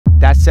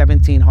That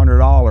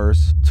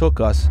 $1,700 took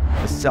us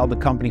to sell the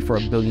company for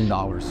 $1 billion.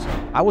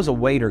 I was a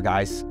waiter,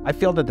 guys. I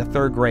failed at the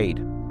 3rd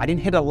grade. I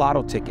didn't hit a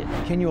lotto ticket.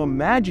 Can you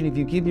imagine if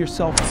you give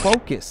yourself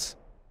focus?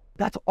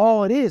 That's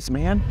all it is,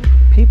 man.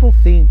 People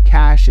think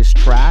cash is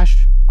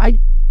trash. I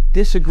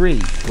disagree.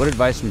 What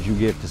advice would you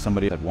give to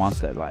somebody that wants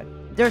that life?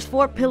 There's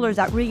 4 pillars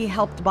that really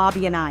helped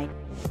Bobby and I.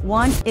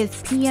 One is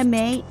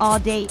PMA all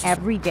day,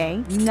 every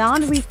day.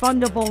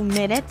 Non-refundable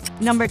minutes.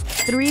 Number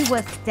 3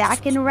 was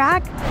stack and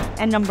rack.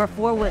 And number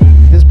 4 was...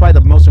 This is probably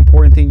the most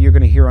important thing you're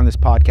going to hear on this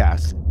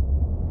podcast.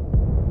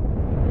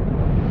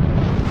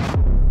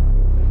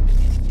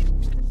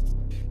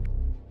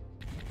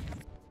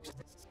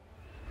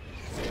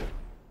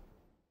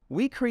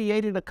 We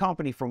created a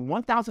company from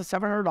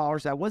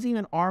 $1,700 that wasn't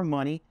even our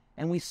money,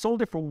 and we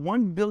sold it for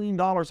 $1 billion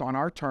on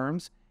our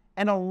terms.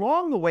 And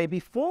along the way,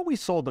 before we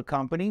sold the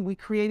company, we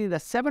created a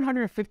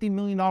 $750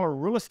 million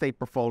real estate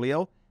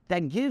portfolio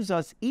that gives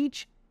us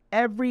each,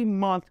 every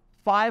month,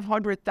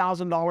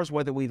 $500,000,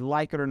 whether we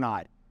like it or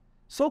not.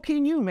 So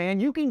can you, man.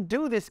 You can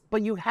do this,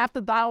 but you have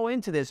to dial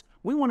into this.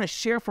 We want to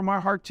share from our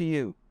heart to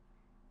you.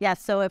 Yeah,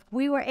 so if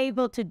we were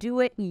able to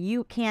do it,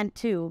 you can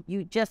too.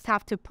 You just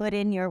have to put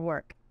in your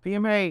work.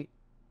 PMA.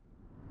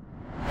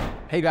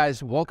 Hey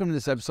guys, welcome to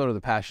this episode of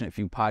the Passionate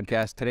Few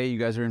podcast. Today you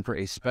guys are in for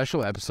a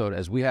special episode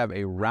as we have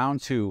a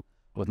round 2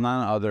 with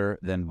none other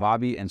than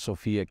Bobby and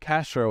Sofia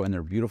Castro in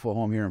their beautiful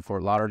home here in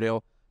Fort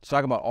Lauderdale to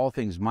talk about all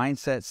things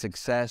mindset,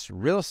 success,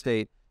 real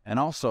estate, and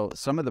also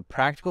some of the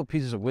practical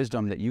pieces of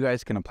wisdom that you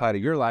guys can apply to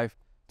your life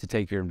to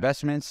take your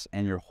investments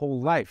and your whole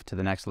life to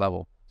the next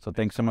level. So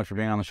thanks so much for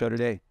being on the show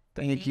today.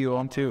 Thank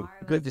you, too.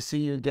 Good to see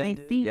you again.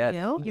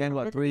 Again,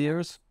 what, 3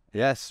 years?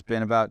 Yes, it's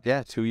been about,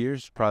 2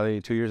 years,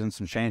 probably 2 years and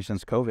some change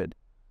since COVID.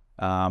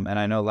 And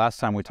I know last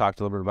time we talked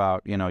a little bit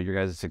about, your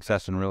guys'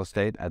 success in real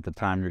estate. At the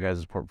time, your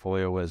guys'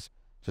 portfolio was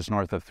just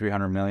north of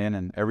 300 million.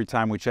 And every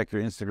time we check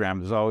your Instagram,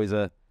 there's always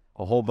a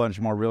whole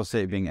bunch more real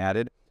estate being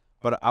added.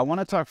 But I want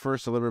to talk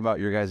first a little bit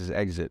about your guys'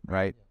 exit,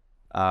 right?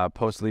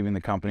 Post leaving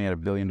the company at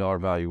 $1 billion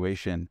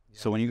valuation.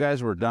 So when you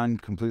guys were done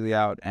completely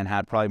out and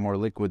had probably more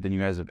liquid than you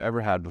guys have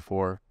ever had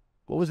before,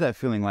 what was that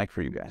feeling like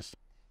for you guys?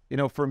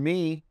 For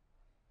me,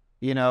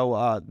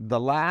 the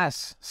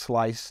last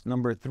slice,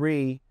 number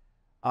 3,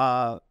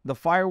 the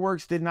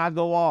fireworks did not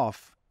go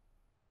off.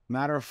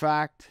 Matter of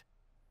fact,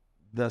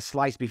 the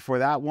slice before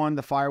that one,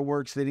 the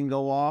fireworks didn't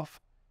go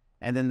off.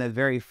 And then the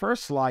very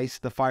first slice,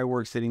 the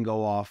fireworks didn't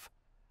go off.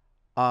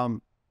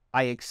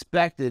 I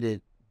expected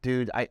it,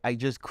 dude. I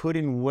just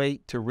couldn't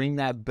wait to ring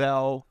that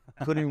bell.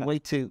 Couldn't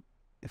wait to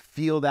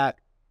feel that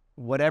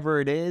whatever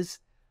it is.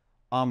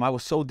 I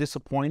was so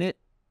disappointed.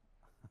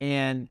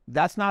 And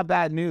that's not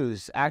bad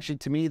news. Actually,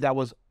 to me, that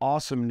was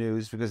awesome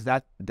news because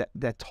that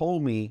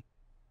told me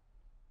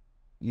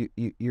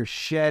you're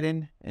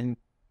shedding in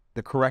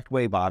the correct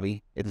way,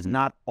 Bobby. It's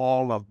not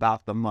all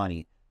about the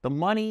money. The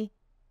money,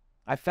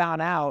 I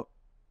found out,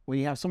 when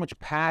you have so much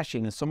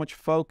passion and so much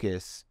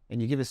focus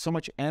and you give it so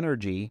much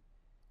energy,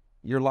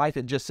 your life,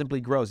 it just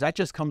simply grows. That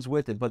just comes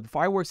with it. But the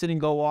fireworks didn't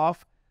go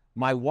off.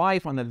 My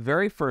wife, on the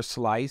very first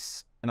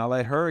slice, and I'll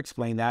let her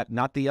explain that,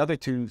 not the other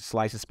 2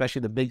 slices, especially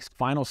the big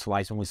final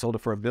slice when we sold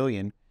it for $1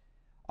 billion.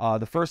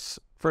 The first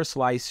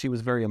slice, she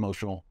was very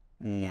emotional.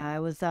 Yeah, it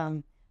was,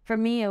 for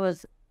me, it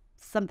was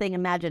something.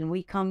 Imagine,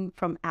 we come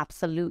from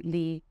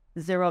absolutely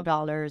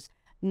 $0.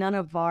 None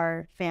of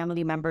our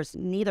family members,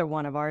 neither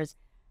one of ours,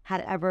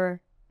 had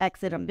ever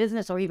exited a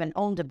business or even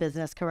owned a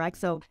business, correct?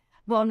 So,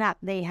 well, not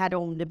they had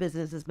owned the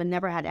businesses, but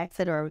never had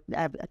exit or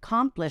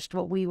accomplished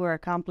what we were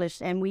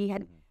accomplished. And we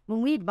had,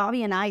 when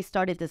Bobby and I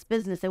started this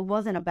business, it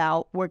wasn't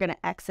about we're going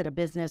to exit a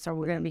business or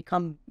we're going to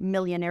become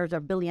millionaires or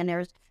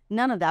billionaires.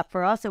 None of that.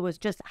 For us, it was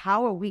just,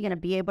 how are we going to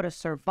be able to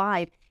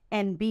survive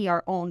and be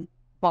our own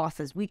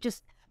bosses?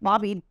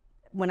 Bobby,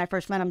 when I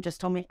first met him,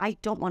 just told me, I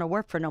don't want to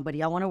work for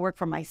nobody. I want to work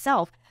for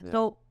myself. Yeah.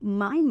 So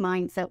my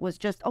mindset was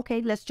just,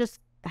 okay, let's just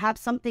have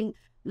something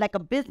like a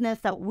business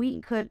that we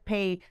could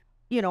pay,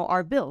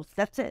 our bills.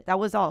 That's it. That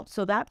was all.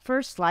 So that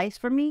first slice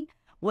for me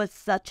was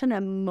such an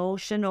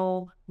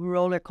emotional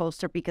roller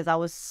coaster because I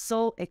was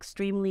so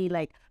extremely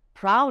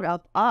proud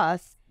of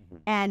us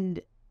and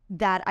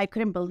that I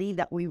couldn't believe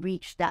that we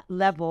reached that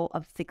level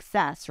of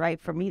success, right?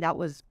 For me, that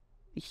was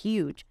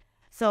huge.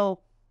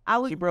 So I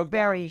was She broke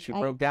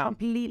down.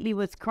 Completely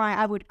was crying.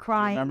 I would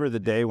cry. Remember the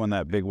day when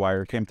that big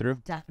wire came through?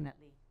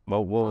 Definitely.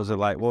 Well, what was it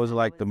like? What was it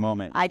like the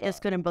moment? I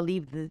just couldn't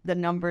believe the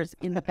numbers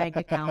in the bank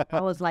account.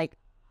 I was like,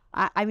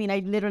 I mean,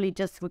 I literally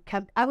just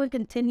I would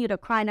continue to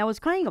cry, and I was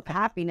crying of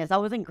happiness. I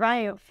wasn't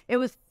crying. It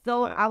was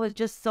I was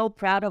just so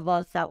proud of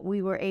us that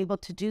we were able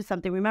to do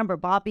something. Remember,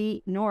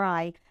 Bobby nor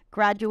I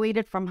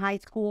graduated from high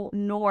school,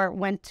 nor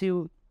went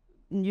to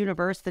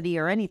university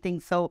or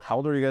anything. So how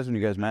old were you guys when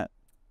you guys met?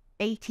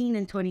 18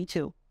 and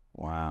 22.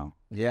 Wow.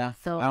 Yeah.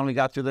 So I only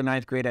got through the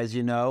 9th grade, as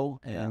you know,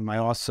 and my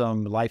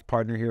awesome life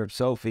partner here,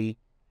 Sophie,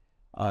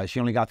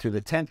 she only got through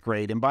the 10th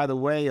grade. And by the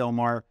way,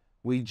 Omar,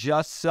 we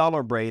just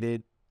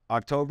celebrated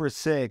October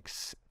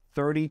 6th,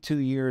 32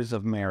 years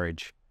of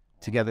marriage.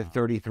 Together,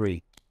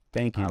 33.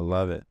 Thank you. I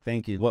love it.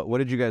 Thank you. What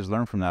did you guys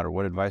learn from that, or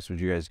what advice would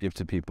you guys give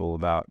to people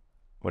about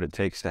what it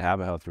takes to have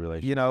a healthy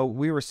relationship? You know,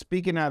 we were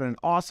speaking at an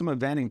awesome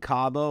event in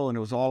Cabo, and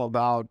it was all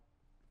about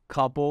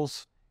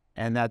couples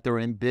and that they're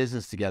in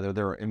business together.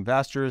 They're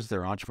investors,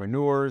 they're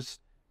entrepreneurs.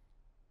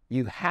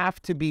 You have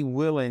to be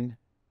willing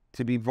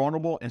to be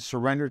vulnerable and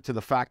surrender to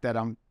the fact that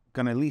I'm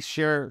going to at least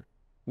share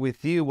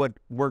with you what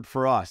worked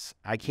for us.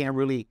 I can't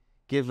really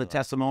give a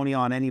testimony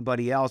on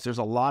anybody else. There's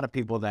a lot of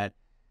people that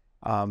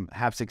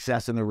have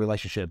success in their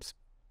relationships.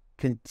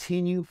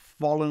 Continue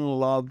falling in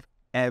love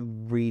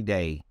every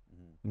day.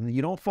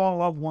 You don't fall in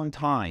love one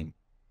time.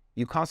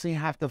 You constantly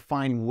have to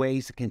find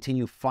ways to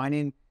continue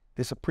finding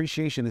this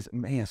appreciation, this,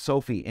 man,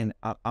 Sophie, and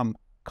I'm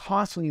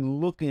constantly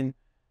looking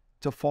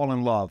to fall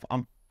in love.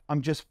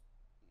 I'm just,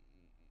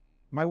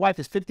 my wife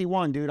is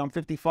 51, dude. I'm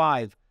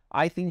 55.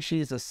 I think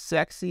she's the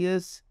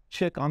sexiest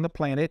chick on the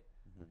planet.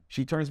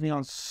 She turns me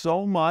on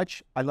so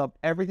much. I love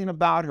everything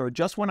about her.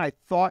 Just when I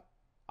thought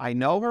I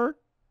know her,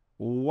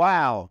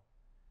 wow.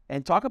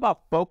 And talk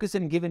about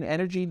focusing and giving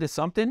energy to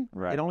something.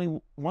 Right. It only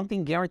one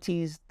thing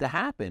guarantees to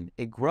happen.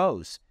 It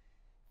grows.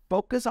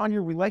 Focus on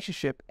your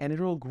relationship and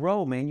it'll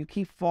grow, man. You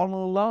keep falling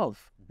in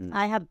love.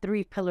 I have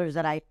 3 pillars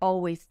that I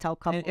always tell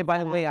couples. And by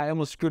the way, I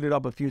almost screwed it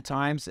up a few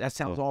times. That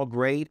sounds all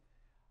great.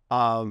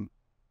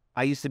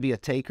 I used to be a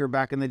taker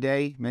back in the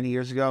day, many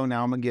years ago.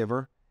 Now I'm a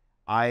giver.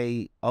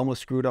 I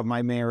almost screwed up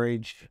my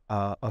marriage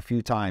a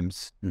few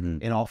times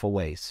in awful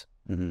ways.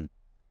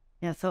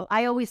 Yeah, so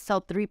I always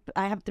tell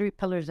I have 3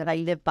 pillars that I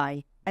live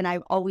by. And I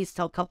always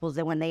tell couples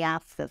that when they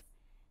ask us,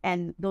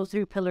 and those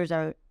 3 pillars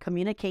are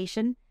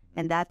communication,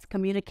 and that's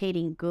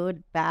communicating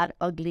good, bad,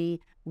 ugly,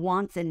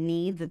 wants and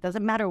needs. It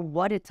doesn't matter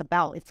what it's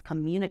about. It's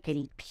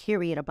communicating,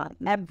 period, about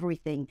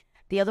everything.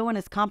 The other one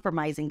is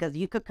compromising, because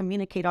you could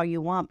communicate all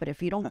you want, but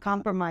if you don't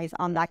compromise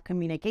on that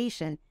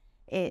communication,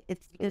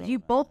 it's you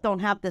both don't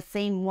have the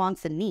same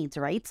wants and needs,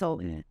 right?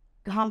 So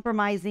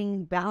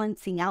compromising,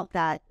 balancing out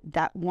that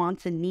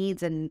wants and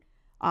needs, and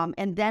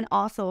then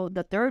also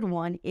the third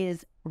one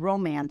is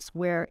romance,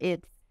 where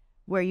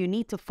you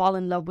need to fall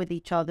in love with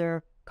each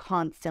other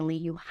constantly.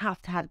 You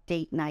have to have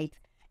date nights.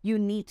 You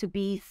need to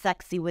be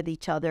sexy with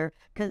each other,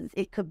 because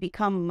it could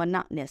become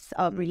monotonous.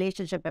 A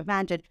relationship,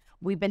 imagine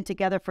we've been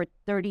together for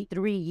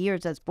 33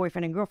 years as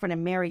boyfriend and girlfriend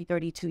and married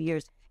 32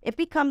 years. It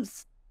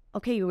becomes,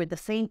 okay, you were the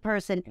same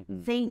person,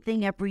 same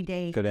thing every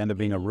day. Could end up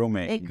being a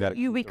roommate.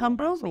 You become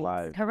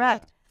roommates.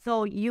 Correct.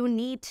 So you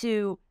need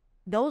to,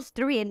 those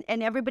 3,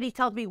 and everybody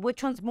tells me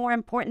which one's more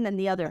important than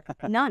the other.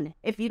 None.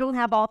 If you don't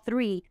have all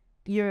 3,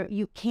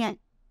 you can't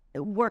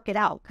work it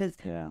out, because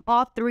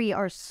all 3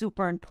 are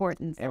super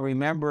important. And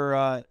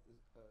remember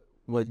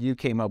what you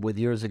came up with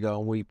years ago,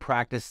 and we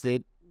practiced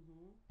it,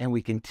 and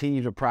we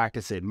continue to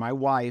practice it. My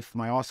wife,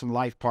 my awesome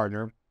life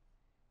partner,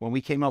 when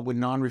we came up with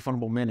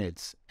non-refundable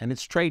minutes, and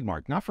it's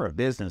trademarked, not for a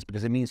business,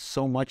 because it means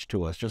so much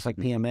to us, just like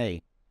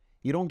PMA.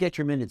 You don't get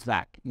your minutes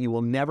back. You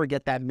will never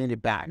get that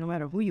minute back. No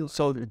matter who you are.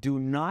 So do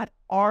not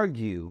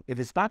argue. If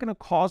it's not going to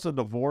cause a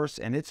divorce,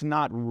 and it's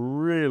not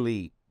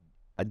really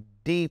a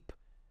deep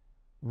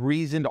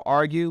reason to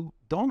argue,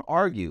 don't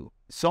argue.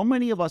 So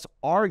many of us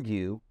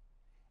argue,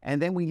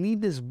 and then we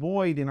leave this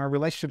void in our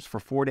relationships for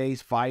 4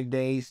 days, 5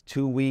 days,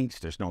 2 weeks.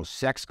 There's no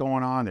sex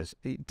going on.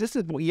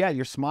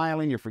 You're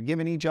smiling, you're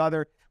forgiving each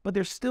other, but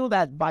there's still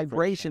that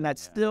vibration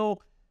that's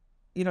still,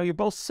 you're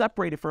both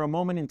separated for a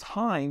moment in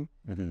time.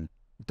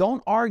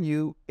 Don't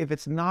argue if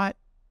it's not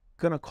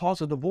going to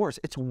cause a divorce.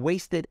 It's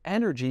wasted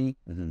energy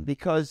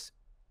because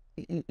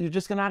you're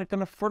just not going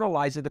to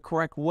fertilize it the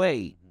correct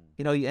way.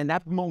 And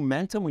that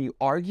momentum when you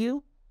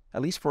argue,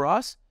 at least for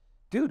us,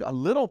 dude, a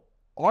little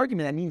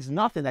argument that means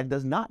nothing, that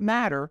does not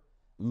matter,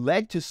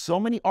 led to so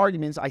many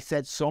arguments. I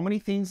said so many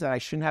things that I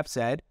shouldn't have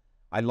said.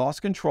 I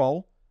lost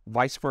control,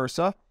 vice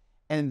versa.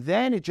 And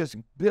then it just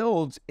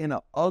builds in an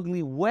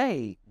ugly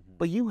way.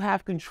 But you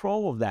have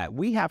control of that.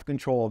 We have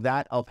control of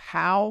that, of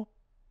how,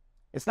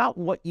 it's not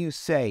what you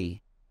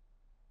say,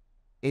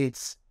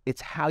 it's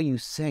how you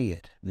say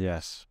it.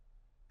 Yes.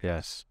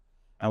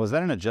 And was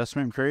that an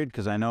adjustment period?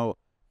 Because I know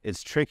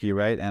it's tricky,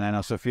 right? And I know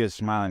Sofia's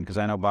smiling because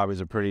I know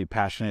Bobby's a pretty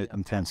passionate,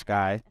 intense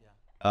guy.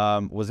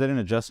 Was it an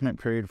adjustment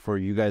period for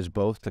you guys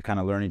both to kind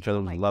of learn each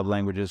other's love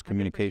languages,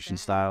 communication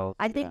styles?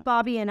 I think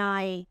Bobby and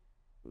I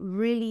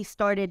really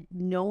started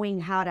knowing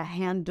how to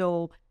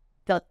handle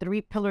the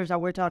 3 pillars that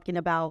we're talking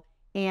about,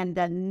 and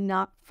the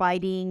not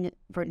fighting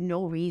for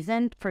no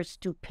reason, for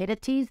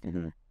stupidities,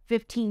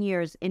 15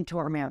 years into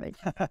our marriage.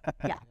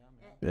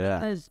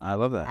 Yeah, I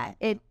love that.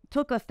 It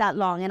took us that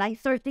long. And I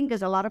started thinking,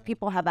 because a lot of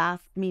people have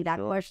asked me that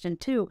question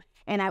too.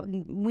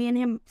 And we and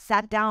him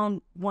sat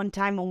down one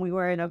time when we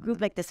were in a group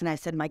like this, and I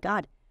said, my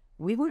God,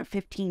 we went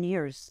 15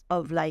 years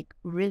of like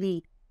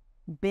really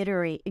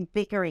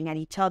bickering at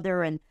each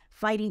other and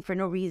fighting for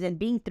no reason,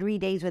 being 3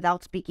 days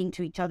without speaking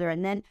to each other,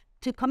 and then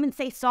to come and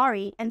say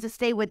sorry and to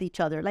stay with each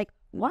other. Like,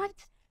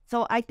 what?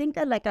 So I think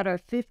that like at our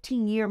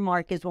 15-year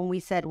mark is when we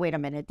said, wait a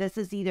minute, this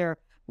is either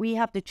we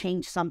have to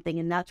change something.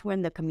 And that's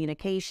when the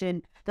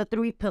communication, the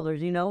 3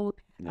 pillars,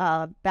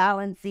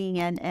 balancing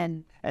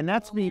and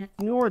that's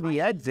before the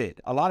exit.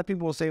 A lot of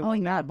people will say, "Oh,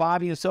 not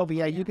Bobby and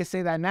Sophia." Yeah, you can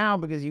say that now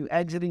because you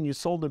exited and you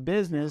sold the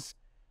business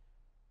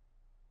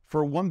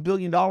for $1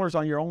 billion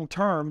on your own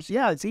terms.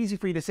 Yeah, it's easy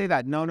for you to say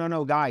that.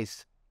 No,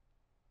 guys.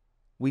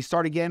 We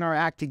started getting our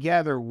act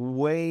together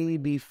way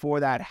before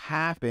that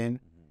happened.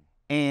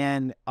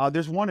 And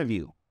there's one of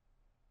you.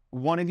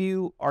 One of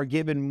you are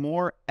giving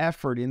more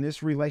effort in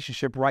this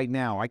relationship right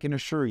now, I can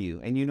assure you.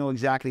 And you know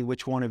exactly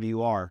which one of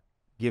you are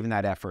giving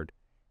that effort.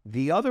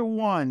 The other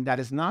one that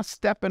is not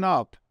stepping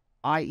up,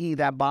 i.e.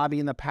 that Bobby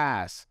in the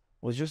past,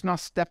 was just not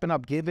stepping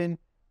up, giving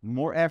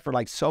more effort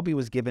like Sophie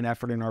was giving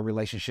effort in our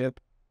relationship.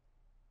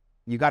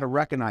 You got to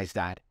recognize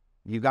that.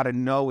 You got to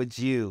know it's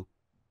you.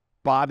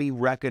 Bobby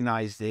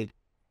recognized it.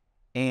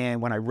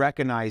 And when I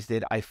recognized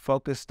it, I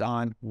focused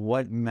on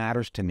what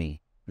matters to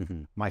me.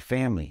 My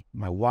family,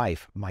 my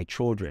wife, my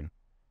children.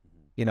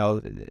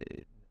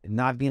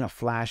 Not being a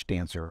flash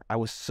dancer. I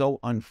was so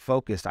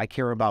unfocused. I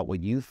care about what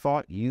you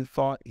thought.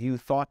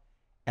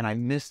 And I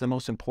missed the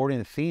most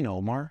important thing,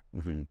 Omar.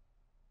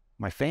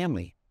 My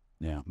family.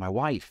 Yeah. My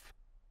wife.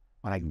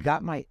 When I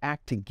got my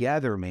act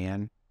together,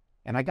 man,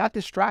 and I got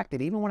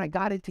distracted. Even when I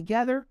got it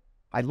together,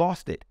 I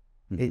lost it.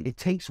 It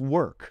takes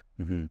work.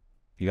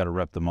 You got to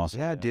rep the muscle.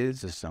 Yeah, dude.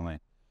 Consistently.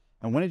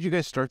 And when did you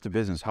guys start the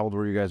business? How old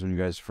were you guys when you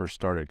guys first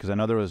started? Because I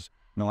know there was,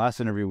 in the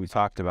last interview we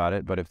talked about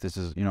it, but if this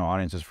is,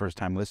 audience's first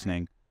time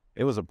listening,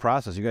 it was a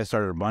process. You guys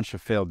started a bunch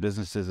of failed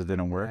businesses that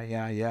didn't work.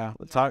 Yeah.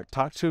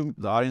 Talk to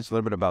the audience a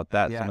little bit about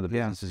that, some of the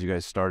businesses you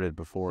guys started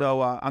before.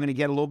 So I'm going to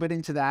get a little bit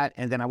into that,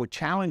 and then I would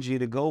challenge you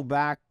to go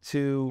back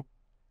to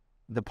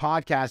the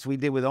podcast we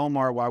did with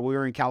Omar while we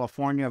were in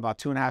California about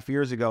 2.5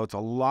 years ago. It's a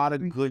lot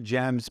of good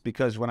gems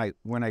because when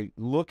I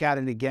look at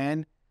it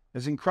again,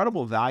 there's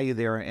incredible value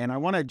there. And I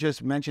want to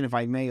just mention, if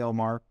I may,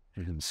 Omar,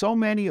 so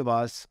many of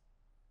us,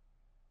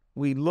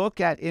 we look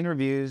at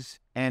interviews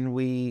and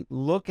we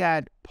look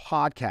at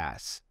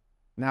podcasts.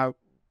 Now,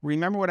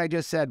 remember what I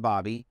just said,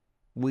 Bobby.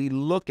 We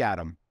look at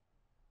them.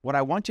 What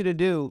I want you to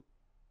do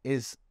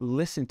is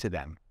listen to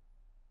them.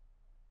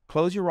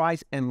 Close your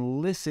eyes and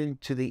listen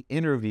to the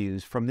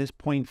interviews from this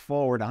point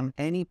forward on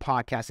any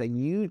podcast that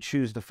you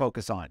choose to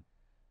focus on.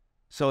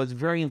 So it's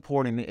very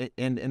important.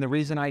 And the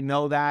reason I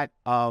know that,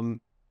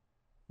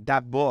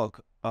 that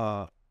book,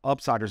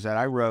 Upsiders, that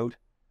I wrote,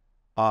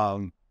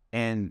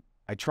 and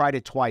I tried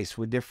it twice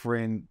with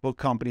different book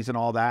companies and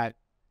all that.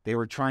 They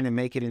were trying to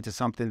make it into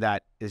something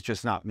that is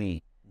just not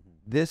me.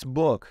 This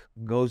book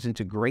goes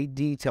into great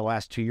detail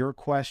as to your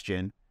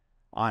question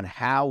on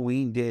how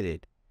we did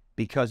it.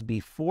 Because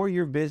before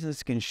your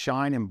business can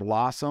shine and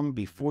blossom,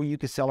 before you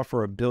can sell it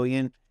for $1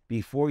 billion,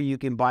 before you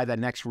can buy that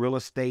next real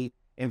estate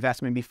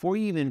investment, before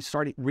you even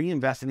start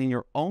reinvesting in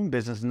your own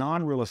business,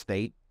 non-real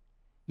estate,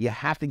 you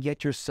have to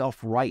get yourself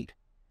right.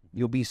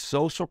 You'll be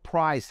so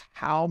surprised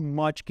how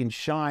much can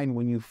shine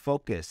when you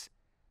focus.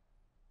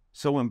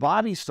 So when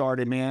Bobby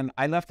started, man,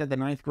 I left at the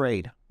 9th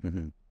grade.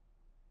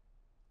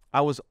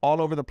 I was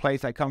all over the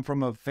place. I come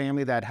from a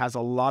family that has a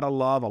lot of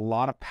love, a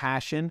lot of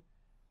passion.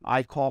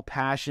 I call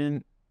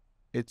passion,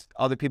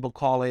 other people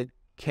call it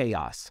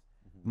chaos.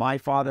 My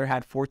father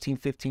had 14,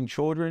 15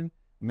 children,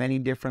 many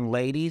different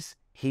ladies.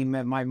 He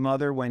met my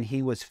mother when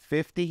he was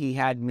 50. He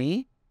had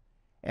me.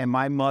 And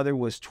my mother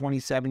was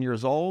 27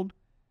 years old.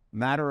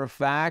 Matter of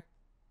fact,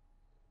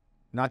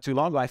 not too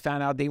long ago, I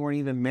found out they weren't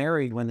even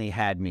married when they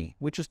had me,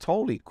 which is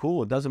totally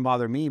cool. It doesn't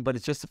bother me, but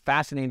it's just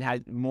fascinating how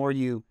more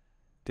you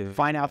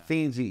find out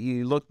things.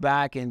 You look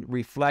back and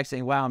reflect,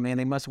 saying, wow, man,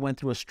 they must have went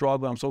through a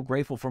struggle. I'm so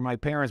grateful for my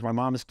parents. My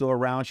mom is still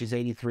around. She's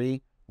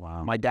 83.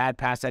 Wow. My dad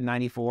passed at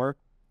 94.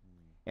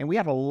 And we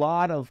had a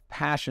lot of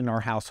passion in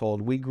our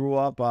household. We grew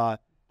up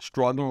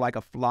struggling like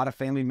a lot of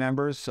family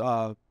members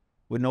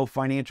with no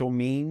financial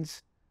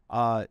means.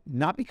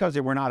 Not because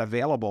they were not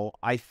available.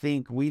 I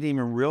think we didn't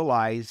even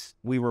realize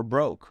we were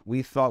broke.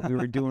 We thought we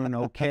were doing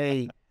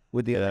okay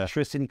with the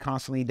electricity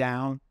constantly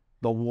down,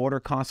 the water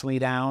constantly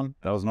down.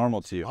 That was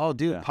normal to you. Oh,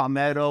 dude,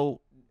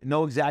 Palmetto,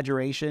 no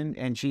exaggeration.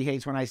 And she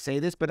hates when I say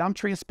this, but I'm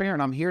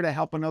transparent. I'm here to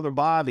help another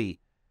Bobby.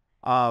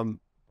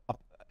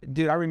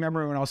 Dude, I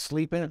remember when I was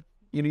sleeping,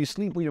 you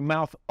sleep with your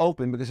mouth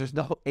open because there's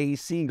no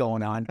AC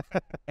going on.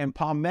 And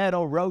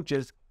palmetto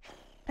roaches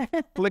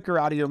flicker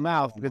out of your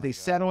mouth because they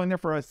settle in there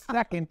for a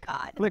second,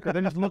 flicker.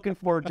 They're just looking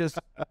for just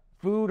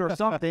food or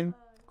something.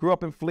 Grew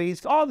up in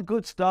fleas, all the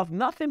good stuff.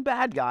 Nothing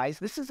bad, guys.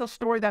 This is a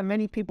story that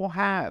many people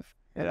have.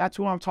 And that's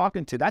who I'm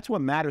talking to. That's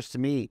what matters to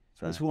me.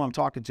 That's who I'm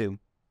talking to.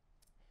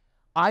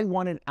 I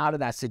wanted out of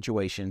that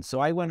situation. So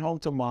I went home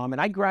to mom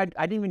and I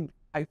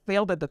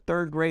failed at the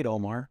 3rd grade,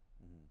 Omar.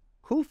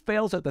 Who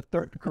fails at the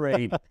 3rd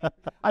grade?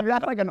 I mean,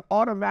 that's like an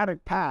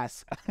automatic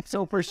pass.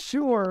 So for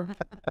sure,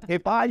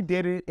 if I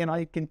did it and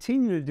I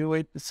continue to do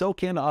it, so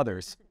can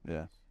others.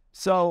 Yeah.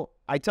 So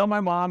I tell my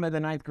mom at the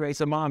 9th grade,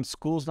 so Mom,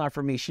 school's not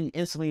for me. She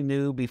instantly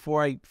knew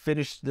before I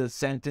finished the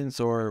sentence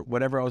or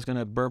whatever I was going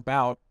to burp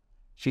out.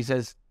 She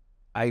says,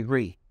 I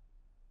agree.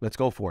 Let's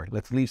go for it.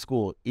 Let's leave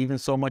school. Even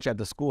so much that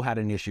the school had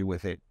an issue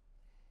with it.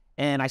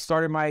 And I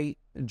started my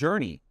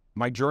journey.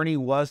 My journey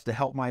was to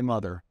help my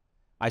mother.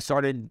 I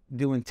started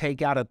doing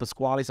takeout at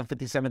Pasquale's on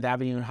 57th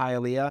Avenue in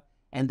Hialeah.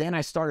 And then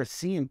I started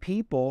seeing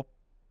people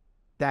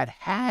that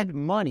had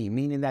money,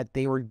 meaning that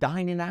they were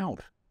dining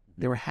out.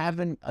 They were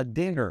having a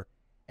dinner.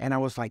 And I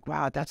was like,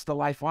 wow, that's the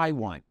life I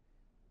want.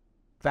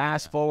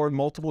 Fast forward,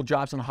 multiple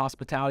jobs in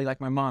hospitality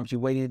like my mom. She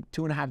waited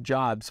 2.5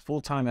 jobs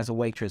full-time as a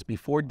waitress.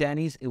 Before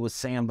Denny's, it was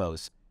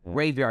Sambo's.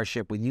 Graveyard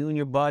shift with you and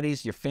your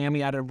buddies, your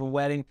family out of a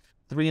wedding,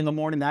 3 in the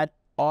morning, that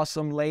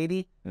awesome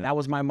lady, that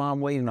was my mom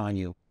waiting on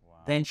you. Wow.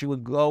 Then she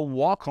would go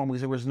walk home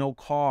because there was no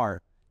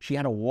car. She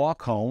had to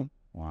walk home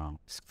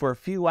for a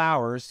few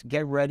hours,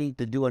 get ready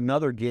to do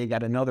another gig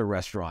at another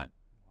restaurant.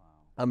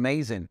 Wow.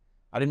 Amazing.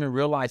 I didn't even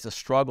realize the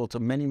struggle to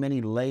many,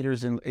 many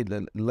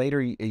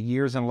later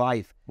years in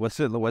life. What's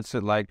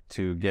it like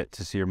to get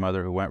to see your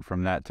mother who went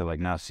from that to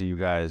like now see you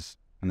guys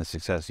and the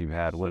success you've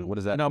had? What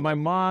is that? No, my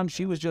mom,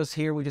 she was just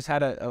here. We just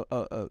had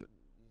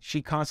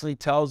she constantly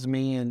tells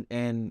me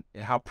and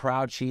how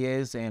proud she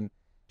is, and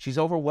she's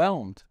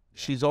overwhelmed.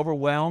 She's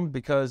overwhelmed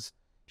because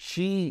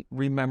she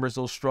remembers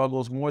those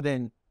struggles more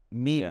than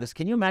me.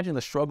 Can you imagine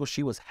the struggle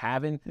she was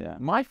having?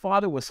 My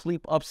father would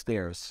sleep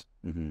upstairs.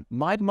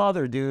 My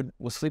mother, dude,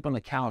 would sleep on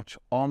the couch.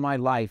 All my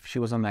life, she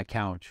was on that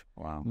couch.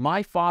 Wow.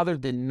 My father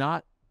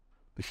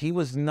he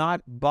was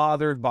not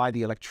bothered by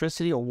the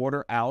electricity or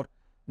water out.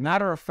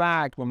 Matter of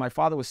fact, when my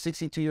father was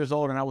 62 years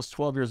old and I was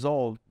 12 years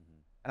old,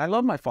 and I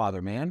love my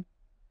father, man,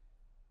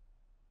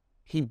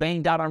 he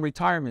banged out on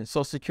retirement,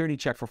 Social Security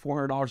check for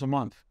 $400 a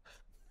month.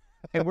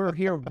 And we're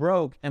here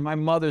broke, and my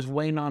mother's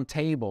waiting on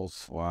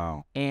tables.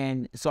 Wow.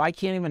 And so I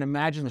can't even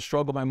imagine the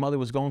struggle my mother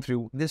was going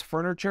through. This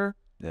furniture,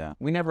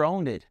 we never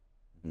owned it.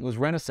 It was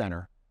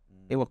Rent-A-Center.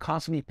 They were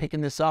constantly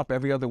picking this up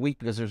every other week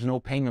because there's no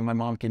payment my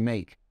mom can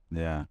make.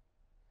 Yeah.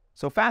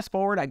 So fast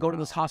forward, I go to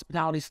this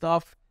hospitality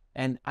stuff,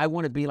 and I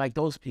want to be like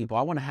those people.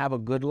 I want to have a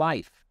good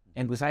life.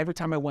 And because every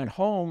time I went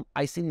home,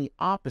 I seen the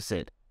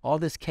opposite. All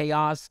this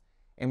chaos,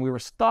 and we were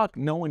stuck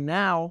knowing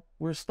now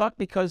we're stuck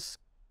because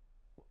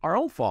our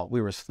own fault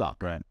we were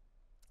stuck. Right.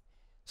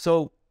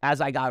 So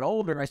as I got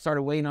older, I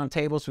started waiting on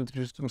tables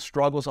with some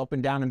struggles up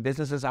and down in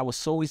businesses. I was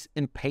so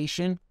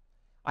impatient.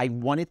 I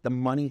wanted the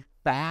money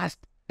fast,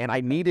 and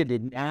I needed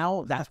it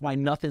now. That's why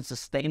nothing's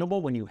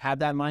sustainable when you have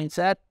that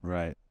mindset.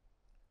 Right.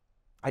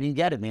 I didn't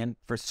get it, man.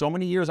 For so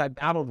many years, I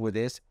battled with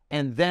this,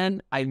 and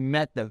then I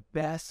met the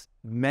best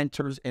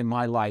mentors in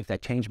my life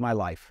that changed my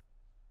life.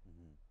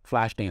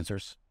 Flash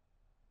dancers.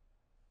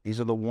 These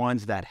are the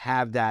ones that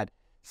have that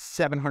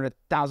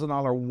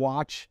 $700,000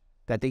 watch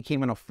that they can't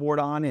even afford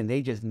on, and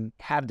they just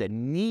have the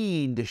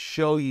need to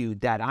show you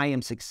that I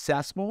am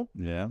successful.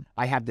 Yeah.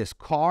 I have this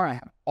car. I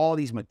have all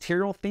these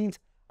material things.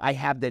 I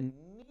have the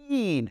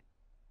need.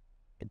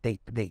 They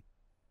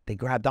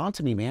grabbed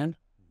onto me, man.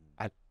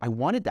 I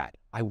wanted that.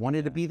 I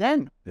wanted to be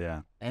them.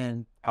 Yeah.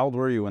 And how old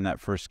were you when that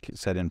first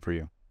set in for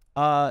you?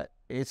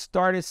 It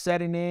started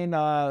setting in,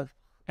 and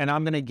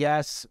I'm going to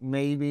guess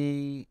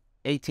maybe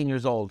 18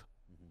 years old.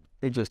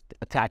 It just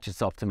attached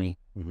itself to me.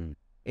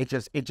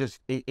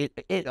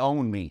 It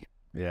owned me.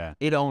 Yeah.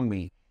 It owned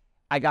me.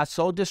 I got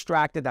so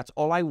distracted. That's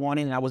all I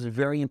wanted. And I was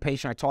very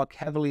impatient. I talk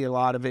heavily a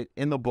lot of it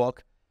in the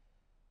book.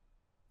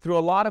 Through a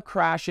lot of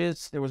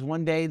crashes, there was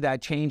one day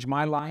that changed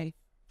my life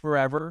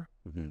forever.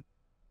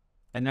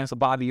 And that's the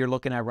Bobby you're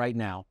looking at right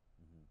now.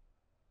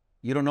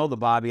 You don't know the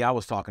Bobby I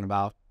was talking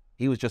about.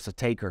 He was just a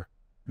taker.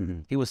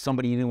 He was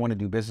somebody you didn't want to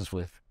do business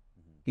with.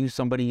 He was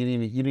somebody you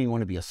didn't even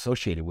want to be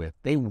associated with.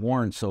 They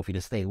warned Sophie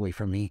to stay away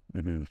from me.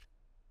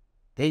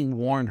 They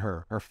warned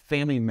her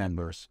family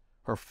members,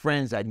 her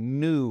friends that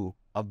knew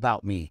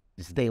about me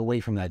to stay away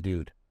from that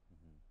dude.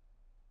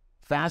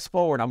 Fast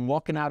forward, I'm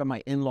walking out of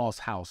my in-laws'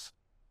 house,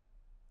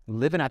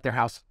 living at their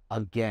house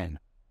again.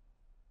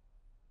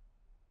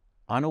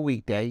 On a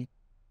weekday,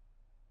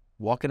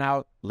 walking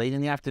out late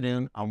in the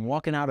afternoon, I'm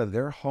walking out of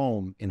their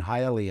home in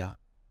Hialeah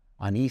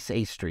on East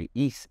 8th Street,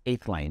 East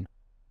 8th Lane.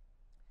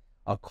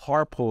 A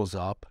car pulls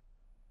up,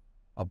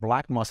 a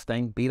black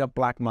Mustang, beat up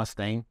black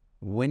Mustang,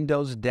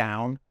 windows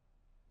down,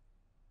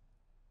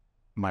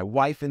 my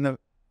wife in the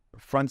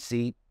front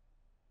seat.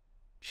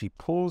 She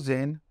pulls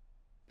in,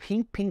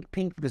 pink, pink,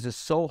 pink, because it's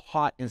so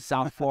hot in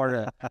South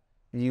Florida,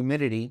 the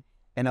humidity,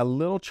 and a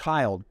little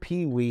child,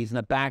 Pee-wee's in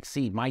the back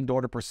seat, my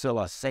daughter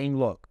Priscilla, same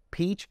look,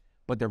 peach,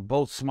 but they're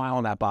both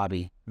smiling at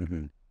Bobby.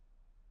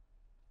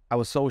 I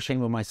was so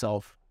ashamed of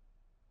myself.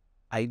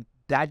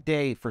 That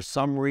day, for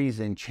some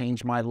reason,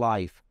 changed my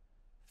life.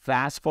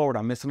 Fast forward,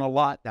 I'm missing a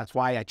lot. That's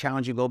why I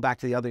challenge you to go back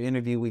to the other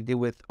interview we did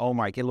with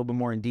Omar. Get a little bit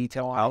more in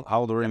detail. How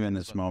old were you in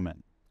this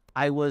moment?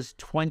 I was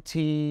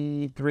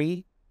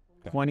 23,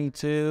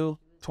 22,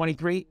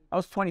 23. I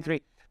was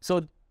 23.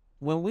 So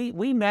when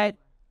we met,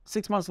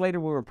 6 months later,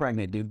 we were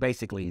pregnant, dude,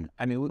 basically.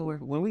 I mean,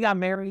 when we got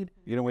married.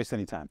 You didn't waste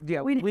any time. Yeah,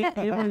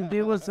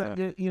 it was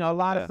a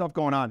lot of stuff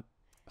going on.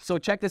 So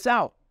check this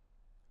out.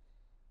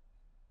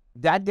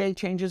 That day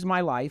changes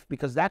my life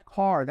because that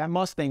car, that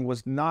Mustang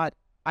was not,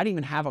 I didn't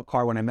even have a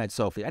car when I met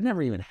Sophie. I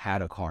never even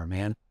had a car,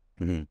 man.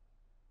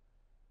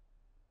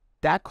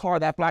 That car,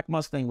 that black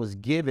Mustang, was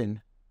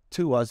given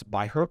to us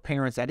by her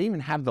parents that didn't even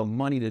have the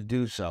money to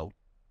do so.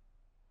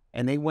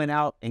 And they went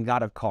out and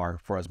got a car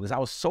for us because I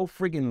was so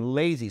freaking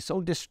lazy,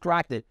 so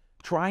distracted,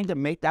 trying to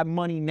make that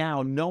money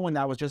now, knowing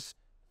that I was just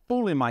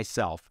fooling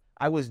myself.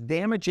 I was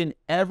damaging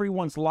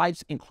everyone's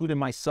lives, including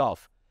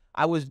myself.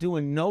 I was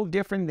doing no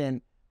different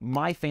than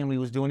my family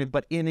was doing it,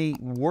 but in a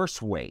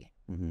worse way.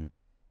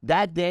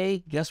 That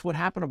day, guess what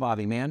happened to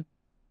Bobby, man?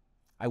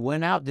 I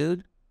went out, dude.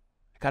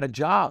 I got a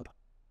job.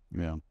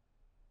 Yeah.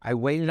 I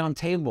waited on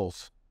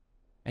tables.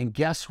 And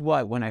guess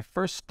what? When I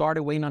first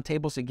started waiting on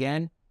tables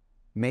again,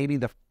 maybe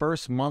the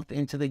first month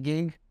into the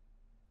gig,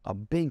 a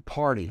big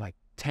party, like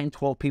 10,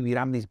 12 people. You'd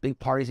have these big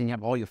parties and you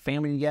have all your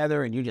family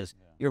together and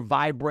you're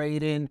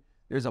vibrating.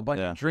 There's a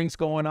bunch of drinks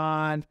going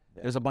on.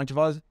 There's a bunch of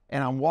us.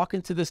 And I'm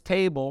walking to this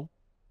table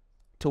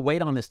to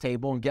wait on this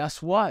table. And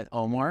guess what,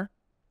 Omar?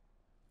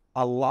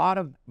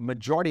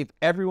 Majority of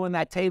everyone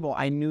at that table,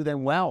 I knew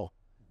them well.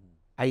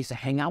 I used to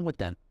hang out with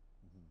them.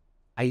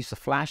 I used to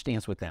flash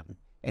dance with them.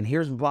 And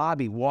here's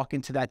Bobby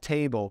walking to that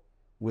table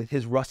with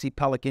his Rusty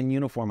Pelican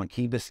uniform on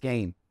Key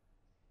Biscayne.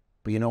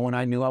 But you know when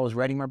I knew I was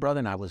ready, my brother,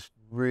 and I was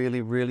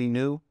really, really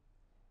new?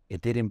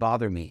 It didn't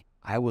bother me.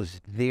 I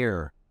was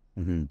there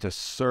to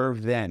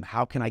serve them.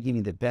 How can I give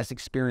you the best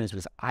experience?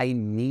 Because I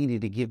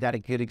needed to give that a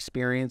good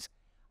experience.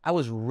 I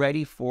was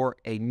ready for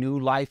a new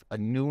life, a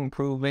new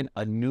improvement,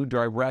 a new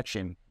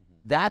direction.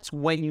 That's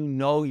when you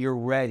know you're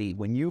ready,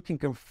 when you can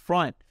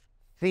confront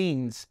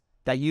things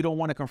that you don't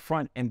want to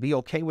confront and be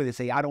okay with it.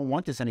 Say, I don't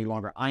want this any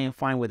longer. I am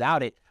fine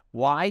without it.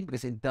 Why?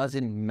 Because it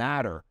doesn't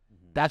matter.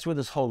 That's where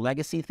this whole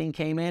legacy thing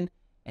came in.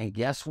 And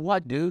guess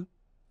what, dude?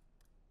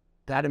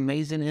 That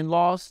amazing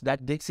in-laws,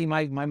 that Dixie,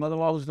 my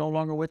mother-in-law who's no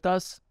longer with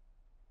us,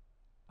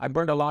 I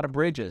burned a lot of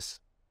bridges.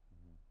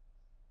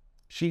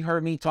 She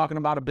heard me talking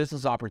about a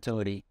business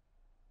opportunity.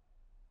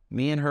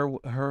 Me and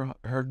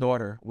her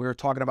daughter, we were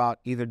talking about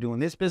either doing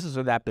this business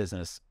or that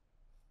business.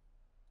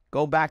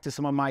 Go back to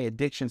some of my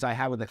addictions I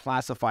had with the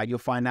classified. You'll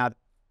find out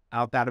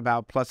that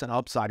about Plus and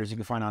Upsiders. You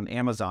can find on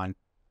Amazon.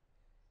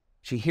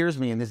 She hears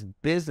me, and this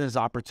business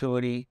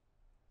opportunity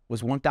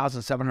was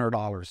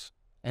 $1,700.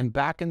 And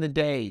back in the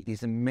day,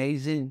 these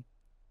amazing,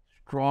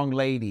 strong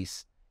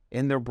ladies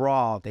in their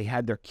bra, they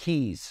had their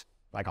keys,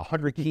 like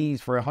 100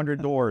 keys for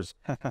 100 doors,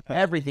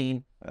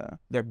 everything,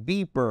 their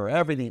beeper,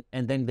 everything.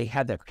 And then they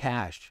had their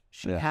cash.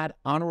 She had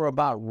on or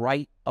about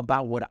right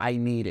about what I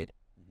needed.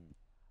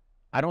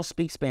 I don't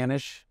speak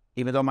Spanish,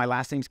 even though my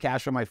last name's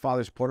Castro. My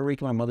father's Puerto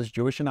Rican, my mother's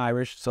Jewish and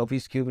Irish.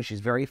 Sophie's Cuban.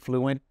 She's very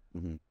fluent.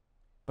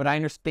 But I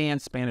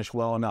understand Spanish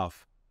well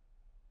enough.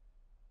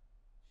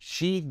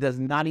 She does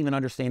not even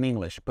understand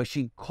English, but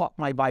she caught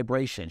my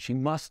vibration. She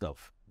must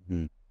have.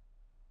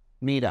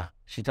 Mira.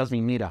 She tells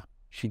me, Mira.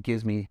 She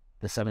gives me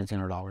the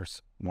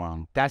 $1,700.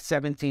 Wow. That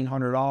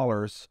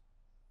 $1,700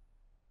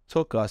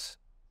 took us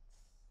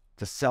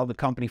to sell the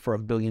company for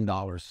 $1 billion.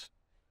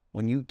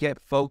 When you get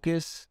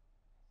focused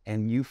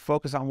and you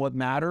focus on what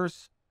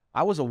matters,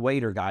 I was a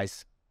waiter,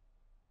 guys.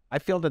 I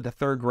failed at the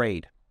 3rd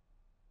grade.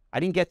 I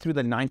didn't get through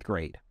the 9th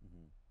grade.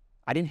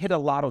 I didn't hit a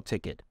lotto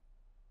ticket.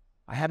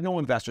 I have no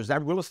investors.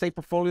 That real estate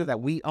portfolio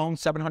that we own,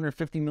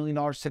 $750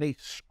 million today,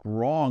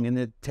 strong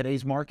in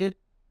today's market,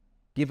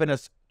 giving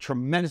us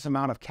tremendous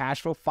amount of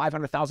cash flow,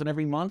 $500,000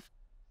 every month.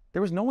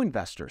 There was no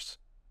investors.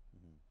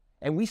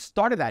 And we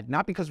started that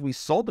not because we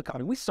sold the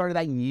company. We started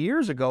that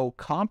years ago,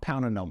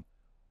 compounding them,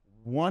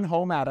 one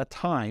home at a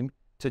time,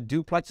 to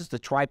duplexes, to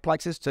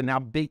triplexes, to now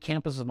big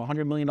campuses of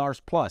 $100 million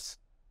plus.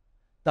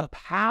 The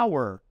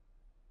power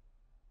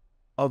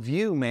of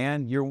you,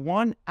 man. You're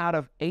 1 out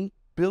of 8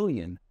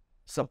 billion.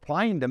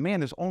 Supply and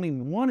demand. There's only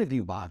one of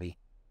you, Bobby.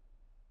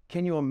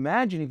 Can you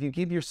imagine if you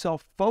give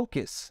yourself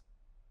focus?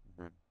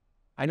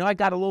 I know I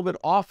got a little bit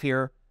off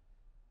here,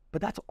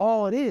 but that's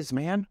all it is,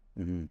 man.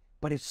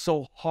 But it's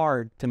so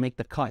hard to make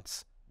the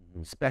cuts,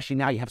 especially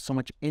now you have so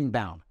much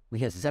inbound. We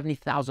have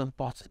 70,000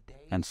 thoughts a day.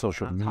 And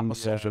social media,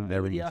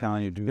 everything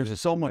telling you, there's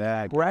so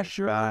much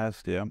pressure.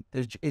 Fast,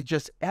 It's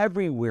just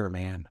everywhere,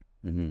 man.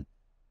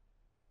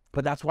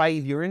 But that's why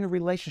if you're in a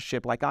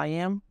relationship like I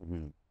am,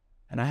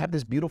 and I have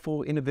this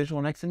beautiful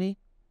individual next to me,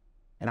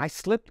 and I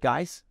slipped,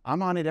 guys.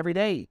 I'm on it every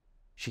day.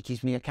 She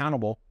keeps me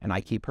accountable, and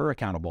I keep her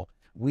accountable.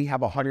 We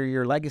have a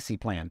 100-year legacy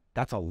plan.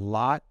 That's a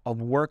lot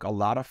of work, a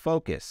lot of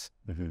focus.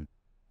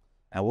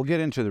 And we'll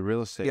get into the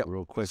real estate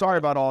real quick. Sorry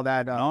about all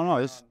that. No,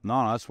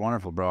 that's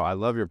wonderful, bro. I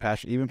love your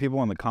passion. Even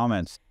people in the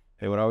comments,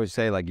 they would always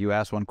say, like, you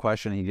ask one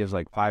question, he gives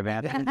like 5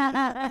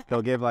 answers.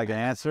 He'll give like an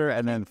answer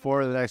and then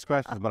 4 of the next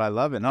questions. But I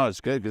love it. No,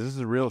 it's good because this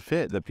is a real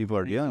fit that people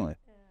are dealing with.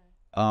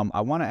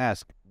 I want to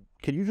ask,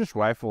 can you just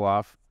rifle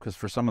off? Because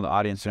for some of the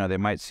audience, they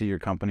might see your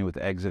company with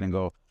the exit and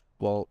go,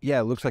 well, yeah,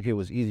 it looks like it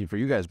was easy for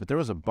you guys, but there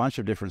was a bunch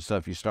of different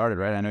stuff you started,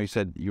 right? I know you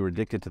said you were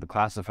addicted to the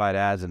classified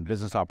ads and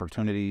business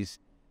opportunities.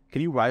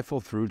 Can you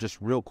rifle through just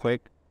real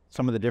quick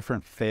some of the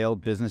different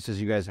failed businesses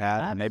you guys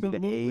had and maybe the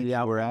age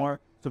we're at,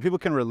 so people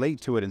can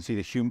relate to it and see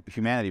the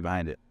humanity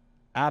behind it?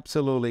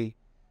 Absolutely.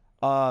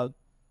 My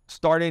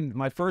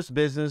first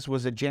business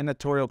was a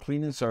janitorial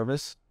cleaning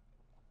service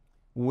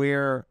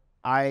where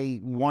I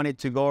wanted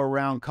to go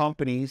around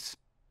companies,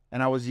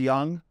 and I was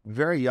young,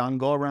 very young,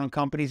 go around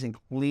companies and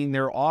clean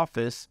their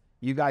office.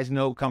 You guys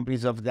know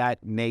companies of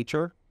that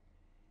nature.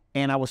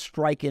 And I was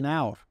striking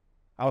out.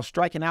 I was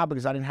striking out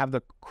because I didn't have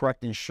the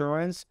correct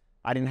insurance.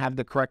 I didn't have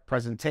the correct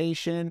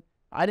presentation.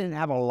 I didn't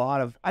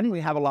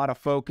really have a lot of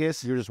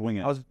focus. You're just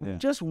winging it. I was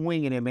just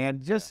winging it,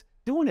 man. Just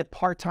doing it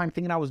part-time,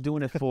 thinking I was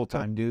doing it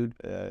full-time, dude.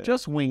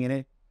 Just winging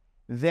it.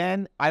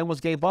 Then I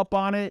almost gave up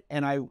on it,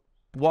 and I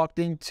walked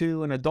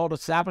into an adult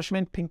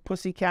establishment, Pink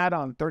Pussycat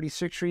on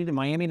 36th Street in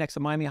Miami, next to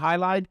Miami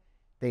Highlight.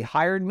 They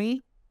hired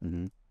me.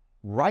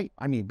 Right.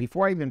 I mean,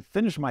 before I even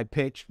finished my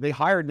pitch, they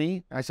hired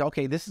me. I said,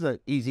 okay, this is an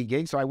easy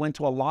gig. So I went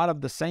to a lot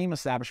of the same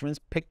establishments,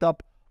 picked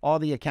up all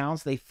the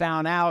accounts. They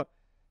found out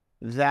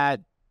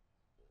that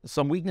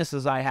some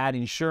weaknesses I had,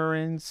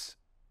 insurance.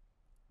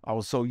 I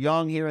was so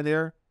young here and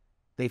there.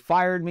 They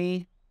fired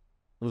me.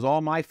 It was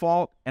all my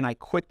fault. And I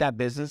quit that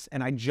business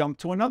and I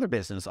jumped to another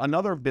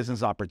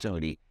business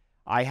opportunity.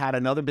 I had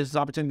another business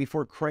opportunity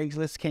before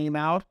Craigslist came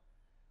out.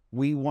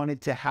 We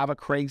wanted to have a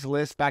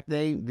Craigslist back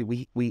then.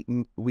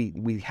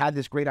 We had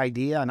this great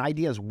idea. An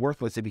idea is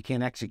worthless if you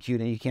can't execute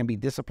and you can't be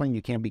disciplined,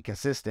 you can't be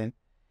consistent.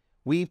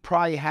 We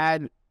probably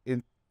had,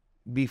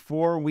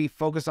 before we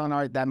focused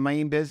on that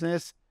main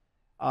business,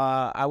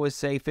 I would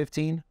say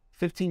 15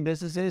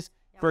 businesses.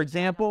 For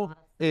example,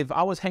 if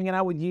I was hanging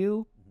out with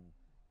you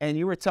and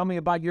you were telling me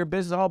about your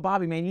business, oh,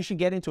 Bobby, man, you should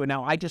get into it.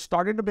 Now, I just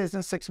started a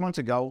business 6 months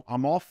ago.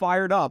 I'm all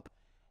fired up.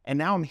 And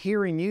now I'm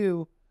hearing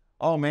you,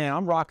 oh, man,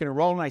 I'm rocking and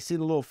rolling. I see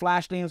the little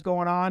flash dance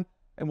going on.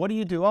 And what do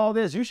you do? All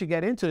this, you should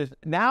get into this.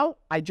 Now,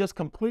 I just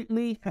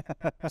completely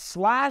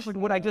slashed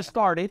what I just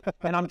started,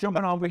 and I'm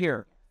jumping over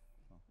here.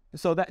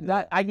 So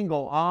that I can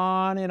go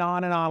on and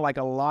on and on like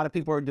a lot of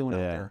people are doing out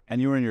there.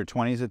 And you were in your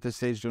 20s at this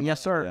stage doing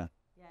Yes, sir. Yeah.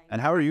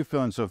 And how are you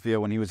feeling, Sophia,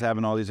 when he was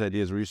having all these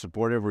ideas? Were you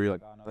supportive? Were you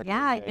like, oh, no, that's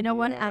Yeah, a good you know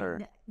what? idea, or-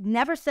 I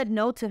never said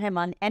no to him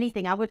on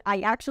anything.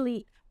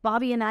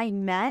 Bobby and I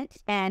met,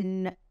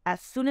 and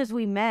as soon as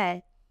we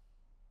met,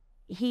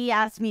 he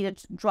asked me to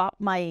drop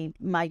my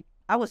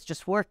I was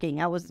just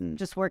working. I was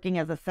just working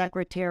as a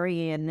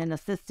secretary and an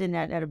assistant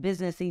at a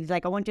business. He's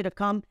like, I want you to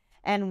come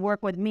and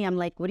work with me. I'm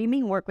like, what do you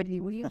mean work with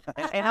you? What do you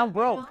And I'm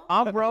broke.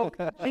 I'm broke.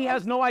 He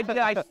has no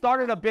idea I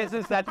started a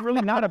business that's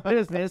really not a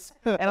business,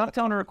 and I'm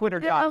telling her to quit her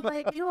I was job.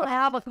 like, I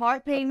have a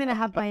car payment. I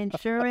have my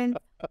insurance.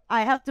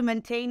 I have to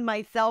maintain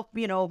myself,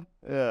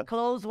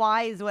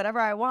 clothes-wise, whatever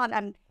I want.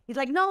 And he's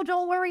like, no,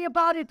 don't worry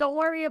about it. Don't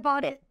worry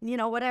about it.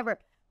 Whatever.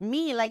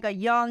 Me, like a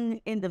young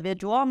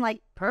individual, I'm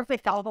like,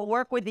 perfect. I'll go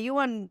work with you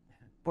and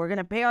we're going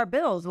to pay our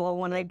bills. Well,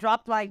 when I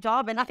dropped my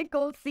job and I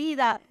go see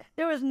that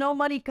there was no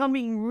money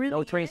coming really.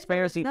 No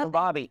transparency from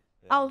Bobby.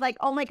 I was like,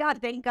 oh my God,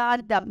 thank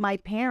God that my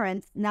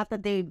parents, not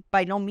that they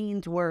by no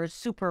means were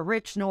super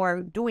rich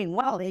nor doing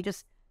well. They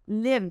just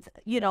lived,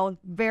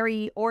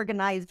 very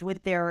organized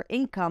with their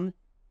income.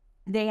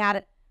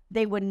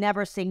 They would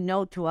never say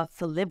no to us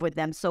to live with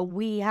them. So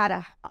we had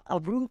a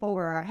roof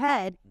over our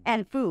head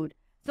and food.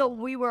 So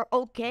we were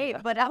okay,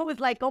 but I was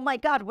like, oh my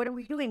God, what are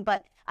we doing?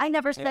 But I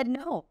never said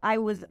no. I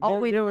was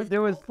always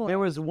There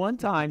was one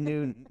time,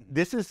 dude.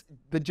 This is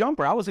the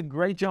jumper. I was a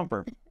great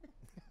jumper.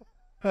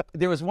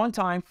 There was one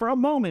time for a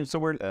moment. So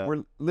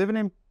we're living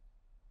in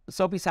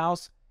Sophie's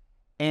house,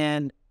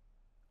 and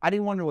I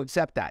didn't want to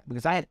accept that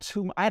because I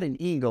had an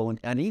ego, and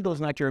an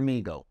ego's not your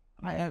amigo.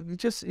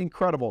 Just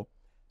incredible.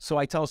 So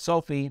I tell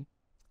Sophie,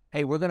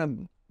 hey, we're gonna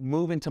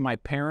move into my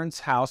parents'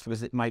 house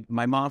because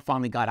my mom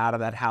finally got out of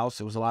that house.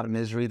 There was a lot of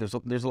misery. There's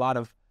a lot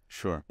of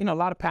a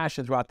lot of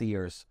passion throughout the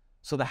years.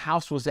 So the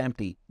house was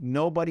empty.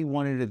 Nobody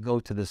wanted to go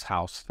to this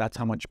house. That's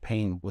how much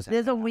pain was.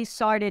 This is when we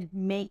started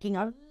making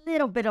a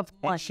little bit of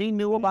money. And she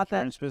knew about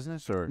that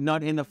business, or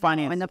not in the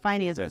finance. In the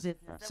finance business,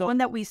 the one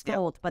that we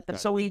sold, but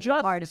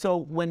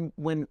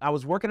when I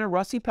was working at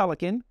Rusty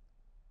Pelican,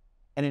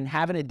 and in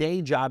having a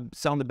day job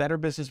selling the Better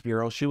Business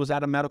Bureau, she was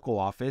at a medical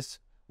office.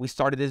 We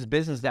started this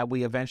business that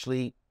we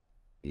eventually.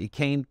 It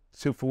came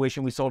to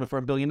fruition. We sold it for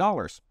 $1 billion.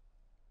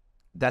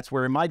 That's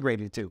where it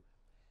migrated to.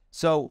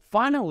 So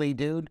finally,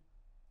 dude,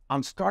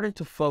 I'm starting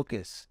to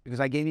focus because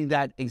I gave you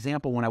that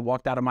example when I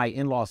walked out of my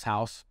in-laws'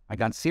 house. I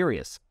got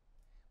serious.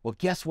 Well,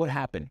 guess what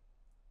happened?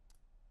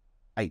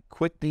 I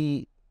quit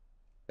the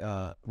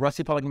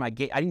Rusty Pelican. I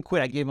didn't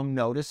quit. I gave him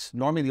notice.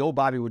 Normally, the old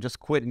Bobby would just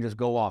quit and just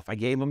go off. I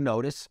gave him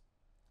notice.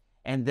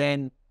 And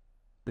then,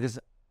 because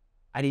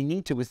I didn't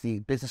need to, was the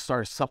business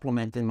started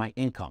supplementing my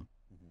income.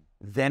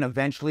 Then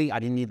eventually, I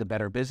didn't need the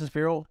Better Business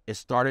Bureau. It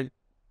started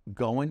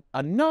going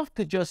enough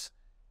to just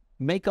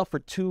make up for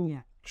two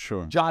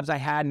jobs I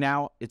had.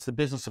 Now it's the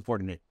business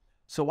supporting it.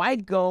 So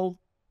I'd go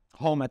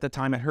home at the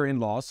time at her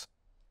in-laws.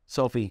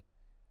 Sophie,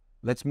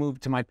 let's move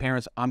to my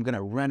parents. I'm going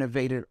to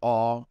renovate it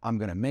all. I'm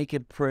going to make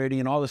it pretty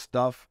and all this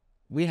stuff.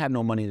 We had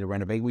no money to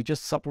renovate. We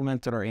just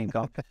supplemented our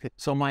income.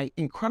 So my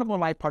incredible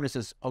life partner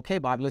says, okay,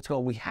 Bob, let's go.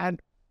 We had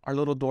our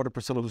little daughter,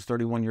 Priscilla, who's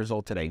 31 years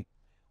old today.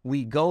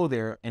 We go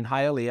there in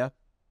Hialeah.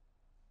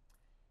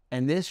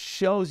 And this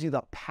shows you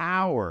the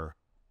power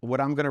of what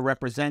I'm going to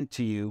represent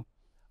to you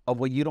of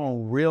what you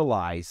don't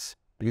realize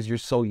because you're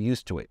so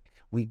used to it.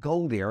 We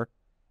go there,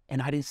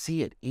 and I didn't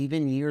see it.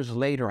 Even years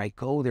later, I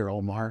go there,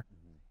 Omar,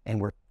 and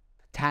we're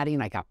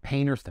tatting. I got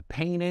painters to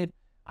paint it.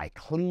 I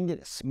cleaned it.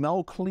 It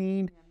smelled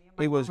clean.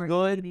 It was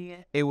good.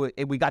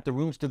 We got the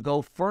rooms to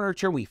go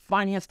furniture. We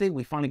financed it.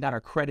 We finally got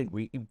our credit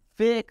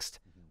fixed.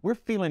 We're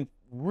feeling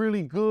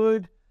really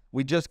good.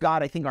 We just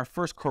got, I think, our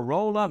first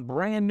Corolla,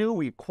 brand new.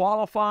 We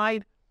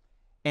qualified.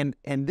 And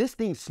this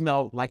thing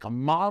smelled like a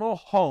model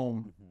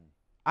home.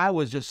 I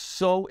was just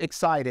so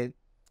excited.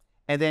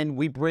 And then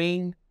we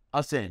bring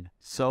us in,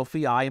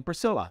 Sophie, I, and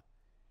Priscilla.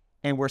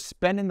 And we're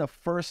spending the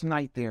first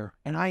night there.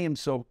 And I'm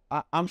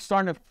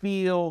starting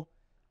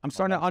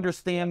to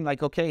understand,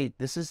 like, okay,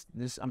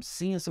 I'm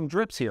seeing some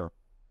drips here.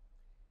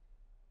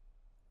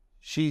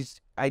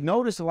 I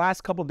noticed the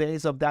last couple of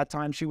days of that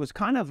time, she was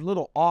kind of a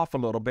little off a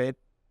little bit.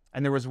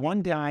 And there was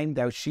one time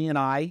that she and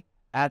I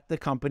at the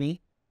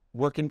company,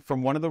 working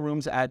from one of the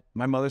rooms at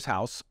my mother's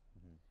house.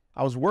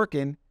 I was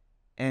working,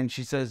 and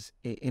she says,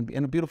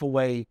 in a beautiful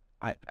way,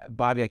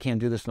 Bobby, I can't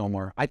do this no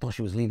more. I thought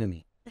she was leaving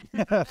me.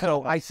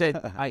 So I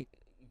said,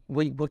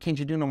 what can't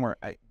you do no more?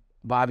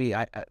 Bobby,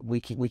 we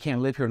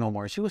can't live here no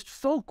more. She was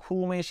so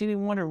cool, man. She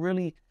didn't want to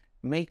really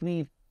make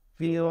me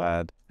feel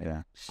bad.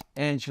 Yeah.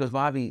 And she goes,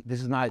 Bobby,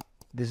 this is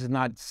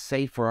not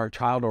safe for our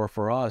child or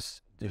for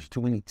us. There's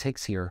too many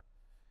ticks here.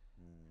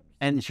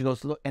 And she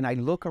goes, look, and I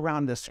look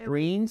around the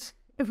screens.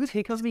 It was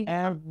Ticks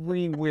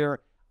everywhere.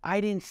 I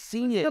didn't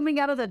see it. coming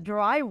out of the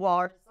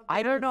drywall.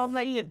 I don't know.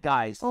 See it,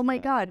 guys. Oh my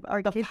God!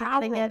 Our kids power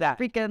are getting of that.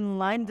 freaking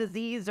Lyme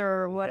disease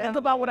or whatever. Think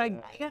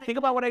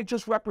about what I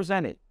just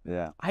represented.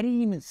 Yeah. I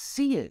didn't even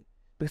see it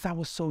because I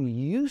was so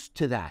used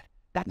to that.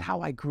 That's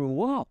how I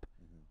grew up.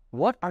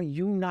 What are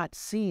you not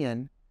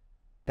seeing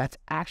that's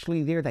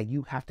actually there that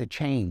you have to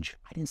change?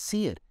 I didn't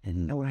see it.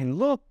 And when I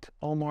looked,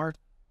 Omar,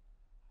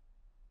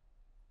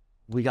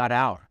 we got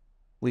out.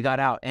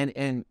 And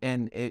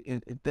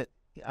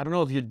I don't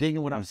know if you're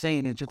digging what I'm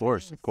saying. It's just,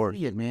 Of course.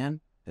 see it,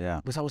 man.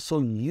 Yeah. Because I was so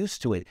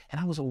used to it, and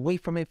I was away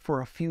from it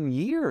for a few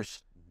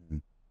years.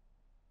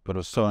 But it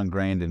was so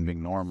ingrained in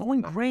being normal. So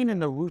ingrained in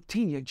the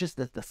routine, you're just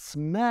the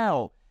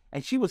smell.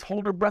 And she was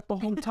holding her breath the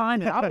whole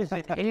time, and I was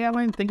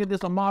inhaling, thinking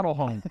this a model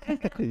home.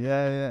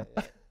 Yeah.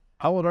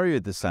 How old are you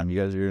at this time? You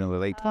guys are in the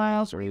late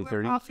 20s, early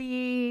 30s?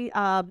 Probably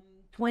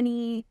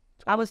 20.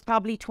 I was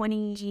probably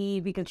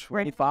 20 because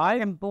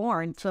 25? I'm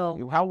born.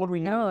 So How old were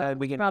you? no,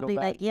 We can probably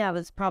go back. like, I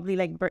was probably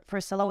like,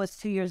 Priscilla was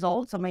 2 years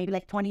old. So maybe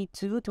like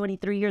 22,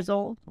 23 years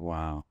old.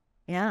 Wow.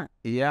 Yeah.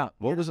 Yeah.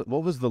 What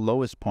was the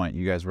lowest point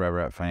you guys were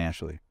ever at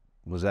financially?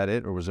 Was that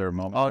it, or was there a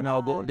moment? Oh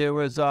no, there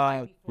was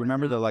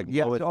Remember the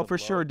yeah. lowest Oh, of for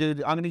low? sure,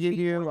 dude. I'm gonna give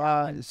you.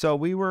 So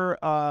we were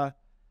in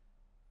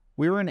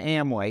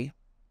Amway,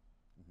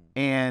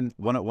 and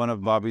One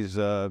of Bobby's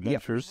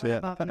ventures.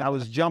 Yeah. I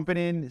was jumping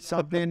in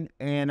something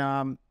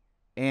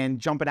and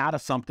jumping out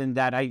of something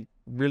that I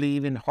really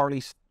even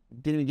hardly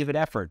didn't even give it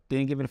effort,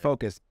 didn't give it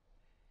focus.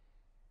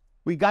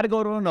 We got to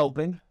go to an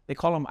open. They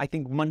call them, I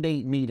think,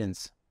 Monday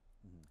meetings,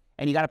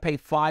 and you got to pay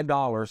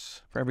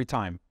 $5 for every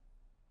time.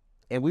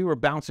 And we were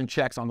bouncing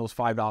checks on those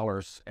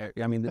 $5.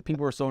 I mean, the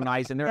people were so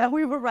nice, and Yeah, they're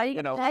we were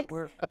writing checks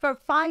for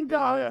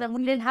 $5 and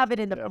we didn't have it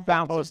in the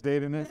bouncing.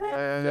 dating it.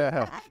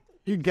 Yeah.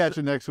 You can catch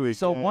it next week.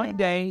 So one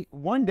day,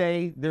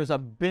 there's a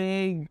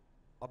big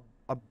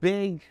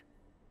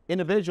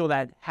individual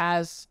that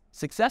has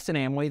success in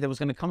Amway that was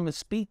going to come and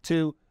speak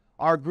to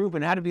our group,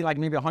 and it had to be like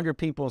maybe 100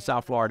 people in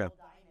South Florida.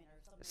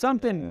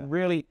 Something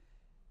really.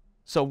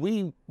 So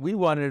we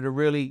wanted to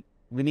really,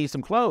 we need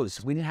some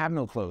clothes. We didn't have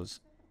no clothes.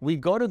 We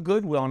go to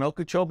Goodwill in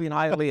Okeechobee and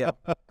Hialeah.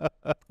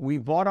 we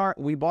bought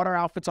our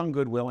outfits on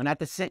Goodwill, and at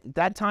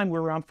that time we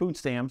were on food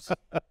stamps.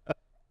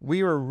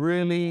 we were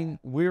really,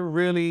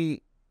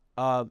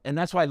 and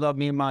that's why I love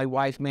me and my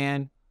wife,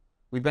 man.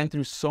 We've been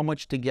through so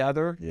much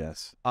together.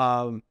 Yes.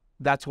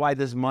 That's why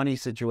this money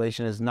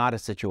situation is not a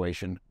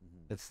situation.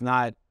 It's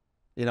not,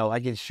 I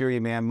can assure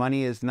you, man,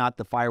 money is not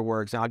the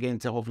fireworks. And I'll get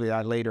into hopefully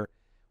that later.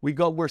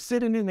 We're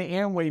sitting in the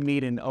Amway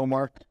meeting,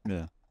 Omar.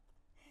 Yeah.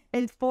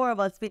 It's four of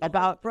us.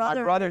 About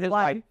my brother, his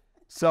wife.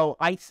 So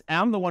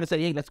I'm the one who said,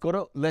 hey, let's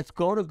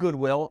go to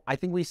Goodwill. I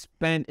think we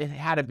spent, it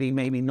had to be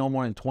maybe no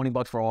more than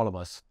 $20 for all of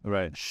us.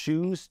 Right.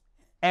 Shoes,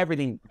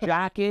 everything,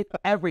 jacket,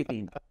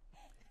 everything.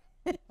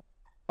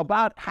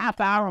 About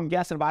half hour, I'm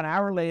guessing, about an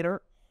hour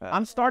later,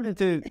 I'm starting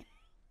to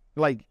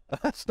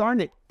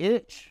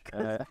itch.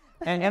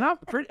 And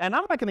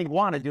I'm like an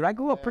iguana, dude. I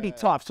grew up pretty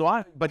tough,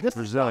 but this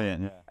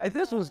Resilient. Yeah.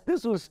 this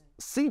was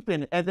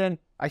seeping, and then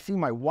I see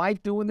my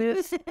wife doing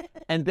this,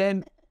 and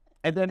then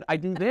I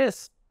do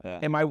this,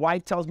 and my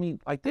wife tells me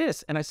like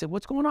this, and I said,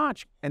 "What's going on?"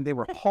 And there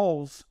were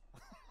holes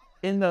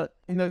in the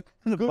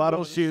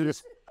bottom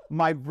shoes.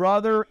 My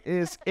brother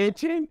is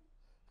itching,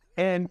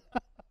 and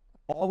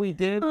all we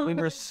did, we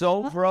were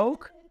so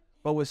broke,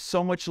 but with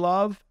so much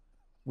love,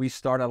 we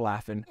started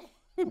laughing.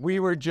 We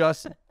were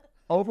just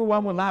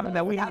overwhelmed with laughing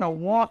that we had to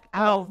walk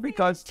out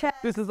because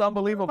this is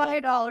unbelievable.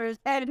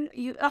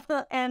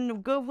 $5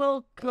 and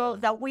Goodwill clothes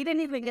that we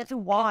didn't even get to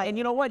buy. And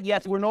you know what?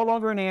 Yes, we're no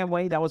longer in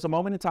Amway. That was a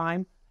moment in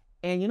time.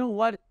 And you know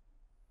what?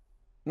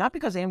 not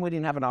because Amway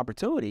didn't have an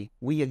opportunity.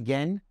 We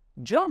again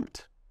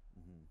jumped.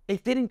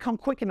 It didn't come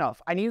quick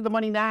enough. I needed the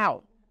money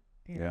now.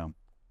 Yeah.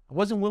 I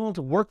wasn't willing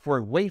to work for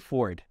it, wait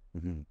for it.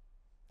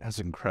 That's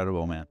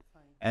incredible, man.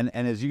 And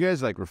as you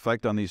guys like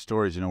reflect on these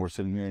stories, you know, we're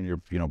sitting here in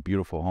your, you know,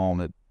 beautiful home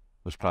that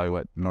was probably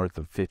what, north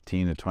of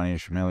 15 to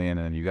 20-ish million,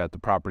 and you got the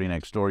property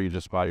next door you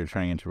just bought, you're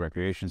turning into a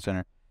recreation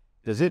center.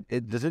 Is it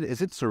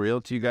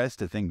surreal to you guys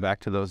to think back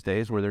to those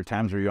days? Were there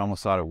times where you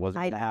almost thought it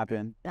wasn't going to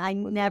happen? I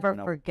never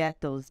forget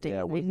those days.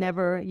 Yeah, I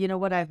never, you know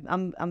what,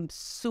 I'm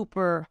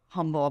super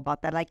humble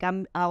about that. Like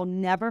I'll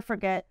never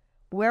forget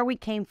where we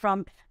came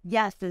from.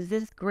 Yes, is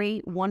this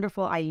great,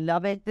 wonderful, I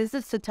love it. This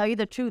is, to tell you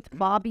the truth,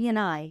 Bobby and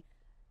I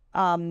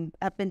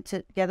have been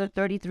together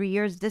 33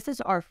 years. This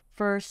is our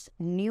first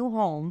new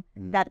home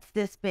that's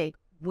this big.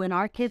 When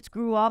our kids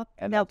grew up,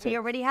 that we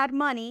already had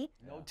money,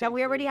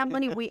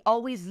 we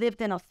always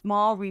lived in a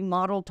small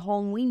remodeled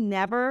home. We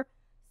never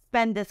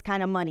spend this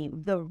kind of money.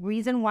 The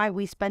reason why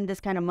we spend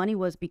this kind of money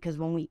was because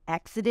when we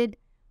exited,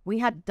 we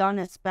had done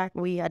a spec,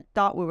 we had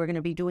thought we were going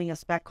to be doing a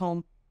spec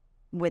home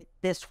with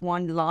this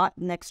one lot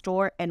next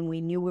door, and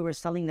we knew we were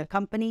selling the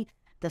company,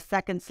 the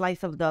second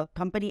slice of the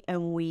company,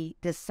 and we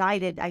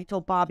decided, I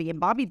told Bobby,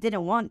 and Bobby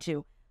didn't want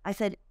to. I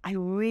said, I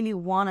really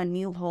want a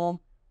new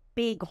home,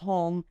 big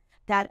home,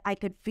 that I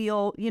could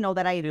feel, you know,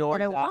 that I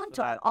want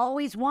to. I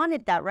always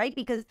wanted that, right?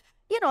 Because,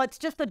 you know, it's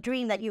just a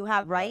dream that you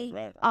have,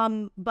 right?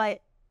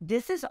 But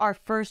this is our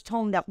first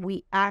home that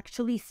we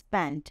actually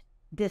spent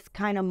this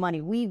kind of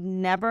money. We've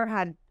never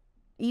had,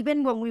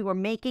 even when we were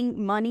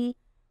making money,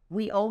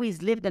 we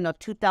always lived in a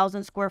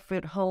 2,000 square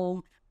foot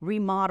home,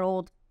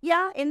 remodeled,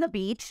 in the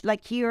beach,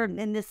 like here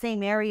in the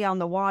same area on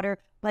the water,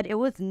 but it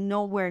was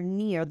nowhere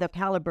near the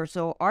caliber.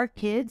 So our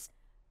kids,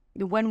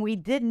 when we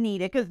did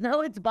need it, because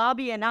now it's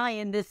Bobby and I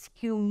in this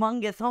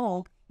humongous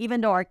home,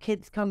 even though our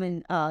kids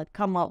come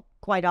up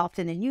quite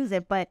often and use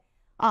it, but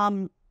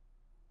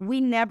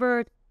we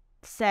never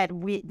said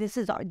this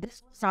was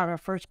not our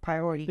first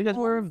priority. Because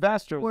we're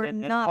investors. We're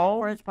not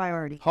our first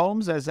priority.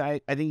 Homes, as I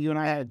think you and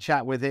I had a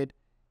chat with it,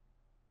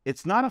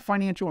 it's not a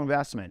financial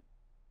investment.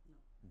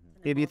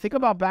 If you think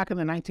about back in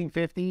the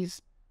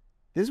 1950s,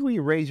 this is where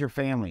you raise your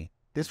family.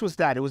 This was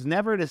that. It was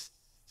never to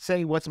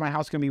say, what's my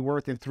house going to be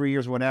worth in 3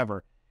 years,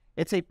 whatever.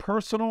 It's a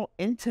personal,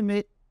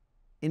 intimate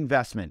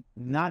investment,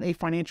 not a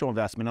financial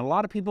investment. And a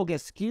lot of people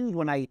get skewed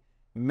when I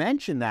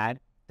mention that.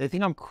 They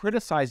think I'm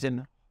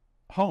criticizing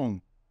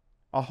home.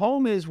 A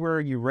home is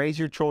where you raise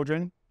your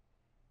children,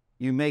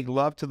 you make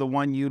love to the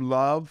one you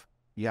love,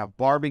 you have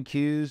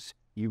barbecues,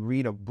 you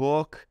read a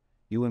book,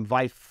 you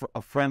invite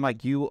a friend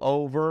like you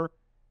over.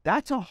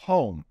 That's a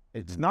home.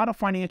 It's not a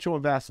financial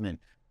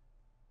investment.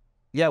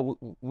 Yeah,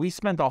 we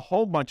spent a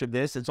whole bunch of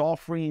this. It's all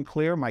free and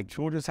clear. My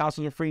children's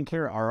houses are free and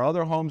clear. Our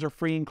other homes are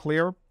free and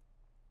clear.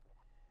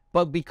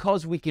 But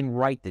because we can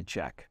write the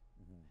check,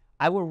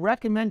 I would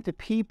recommend to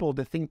people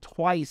to think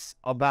twice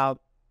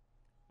about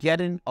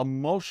getting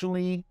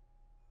emotionally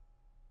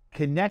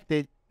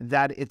connected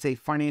that it's a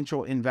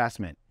financial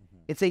investment.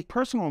 It's a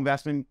personal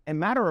investment. And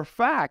matter of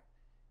fact,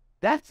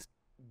 that's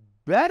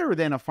better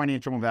than a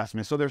financial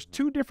investment. So there's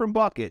two different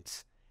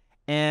buckets.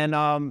 And,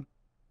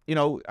 you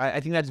know,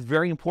 I think that's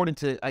very important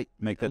to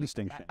make that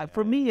distinction.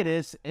 For me, it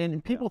is.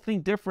 And people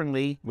think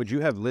differently. Would you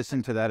have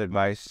listened to that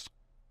advice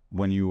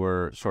when you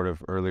were sort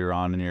of earlier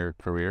on in your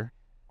career?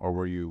 Or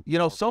were you? You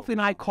know, Sophie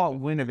and I caught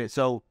wind of it.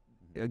 So,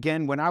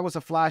 again, when I was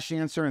a flash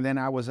dancer and then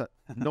I was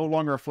no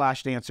longer a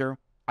flash dancer,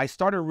 I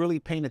started really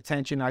paying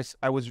attention.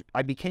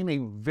 I became a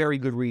very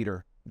good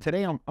reader.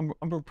 Today, I'm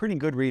a pretty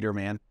good reader,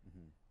 man.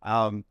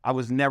 I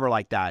was never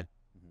like that.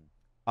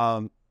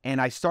 And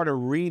I started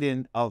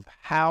reading of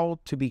how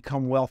to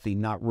become wealthy,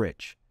 not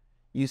rich.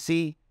 You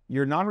see,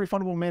 your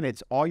non-refundable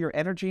minutes, all your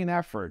energy and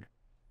effort,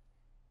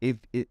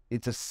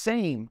 it's the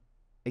same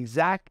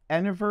exact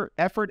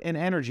effort and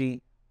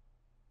energy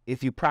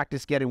if you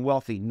practice getting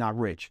wealthy, not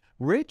rich.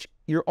 Rich,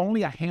 you're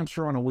only a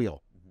hamster on a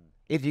wheel.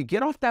 If you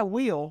get off that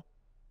wheel,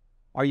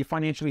 are you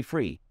financially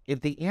free?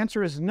 If the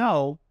answer is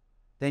no,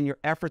 then your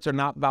efforts are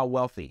not about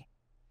wealthy.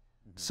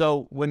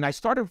 So when I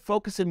started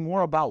focusing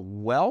more about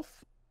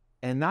wealth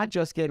and not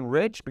just getting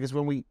rich, because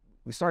when we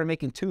started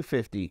making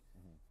 $250,000,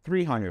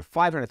 $300,000,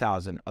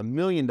 $500,000, $1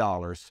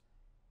 million,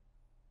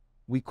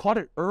 we caught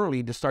it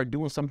early to start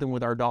doing something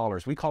with our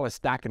dollars. We call it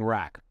stack and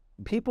rack.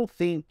 People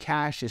think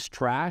cash is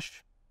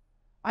trash.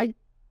 I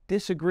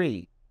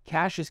disagree.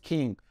 Cash is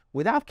king.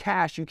 Without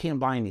cash, you can't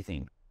buy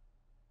anything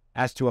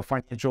as to a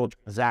financial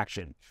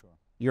transaction.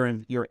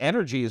 Your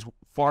energy is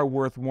far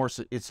worth more.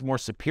 It's more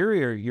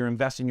superior. You're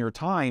investing your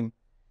time.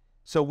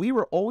 So we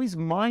were always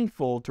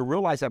mindful to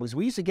realize that, because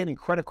we used to get in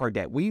credit card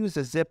debt. We used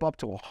to zip up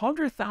to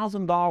 $100,000,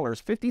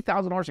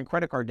 $50,000 in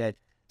credit card debt,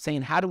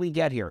 saying, how do we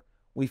get here?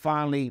 We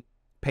finally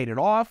paid it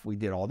off. We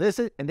did all this,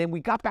 and then we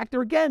got back there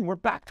again. We're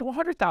back to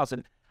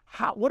 $100,000.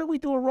 What are we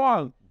doing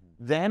wrong?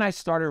 Then I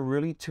started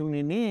really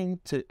tuning in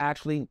to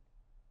actually,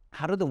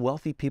 how do the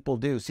wealthy people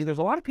do? See, there's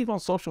a lot of people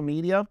on social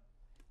media.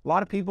 A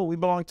lot of people, we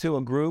belong to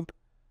a group.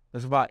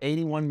 There's about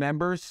 81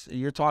 members.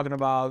 You're talking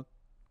about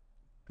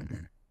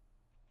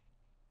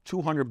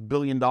 $200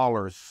 billion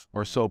or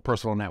so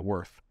personal net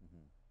worth.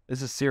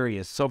 This is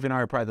serious. Sophie and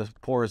I are probably the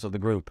poorest of the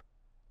group.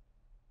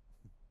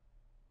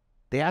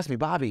 They asked me,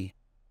 Bobby,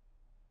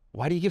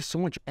 why do you give so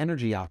much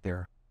energy out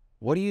there?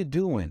 What are you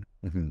doing?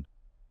 I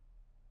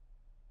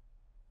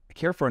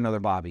care for another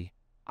Bobby.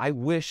 I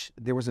wish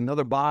there was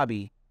another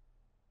Bobby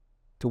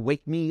to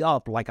wake me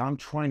up like I'm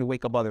trying to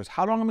wake up others.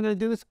 How long am I going to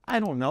do this? I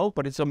don't know,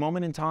 but it's a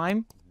moment in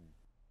time.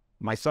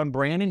 My son,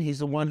 Brandon, he's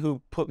the one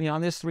who put me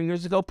on this 3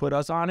 years ago, put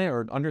us on it,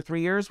 or under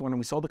 3 years when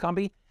we sold the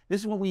company.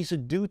 This is what we used to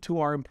do to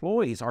our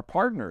employees, our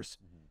partners.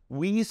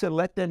 We used to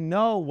let them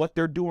know what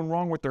they're doing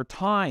wrong with their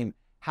time,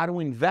 how to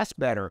invest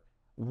better,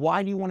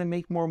 why do you want to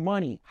make more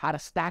money, how to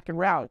stack and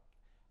route,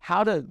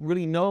 how to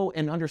really know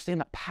and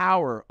understand the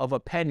power of a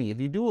penny.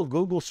 If you do a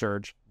Google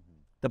search,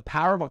 the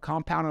power of a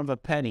compound of a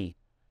penny,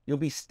 you'll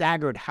be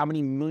staggered how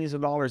many millions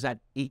of dollars that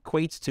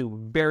equates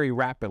to very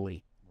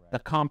rapidly, the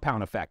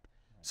compound effect.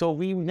 So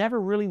we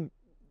never really,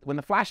 when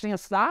the flash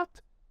dance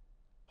stopped,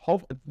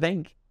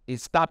 think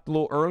it stopped a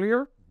little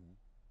earlier,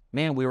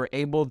 man, we were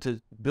able to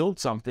build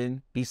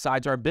something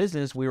besides our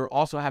business. We were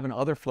also having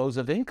other flows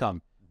of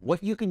income.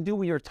 What you can do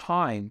with your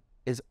time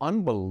is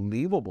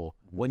unbelievable.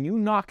 When you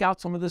knock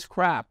out some of this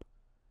crap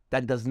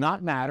that does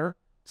not matter,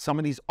 some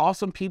of these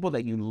awesome people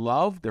that you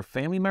love, their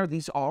family members,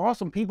 these are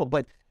awesome people,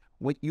 but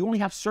when you only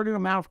have a certain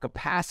amount of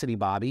capacity,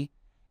 Bobby,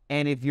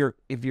 and if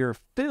you're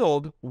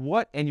filled,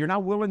 and you're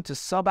not willing to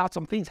sub out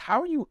some things, how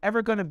are you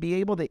ever going to be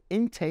able to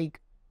intake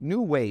new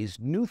ways,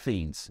 new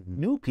things,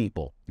 new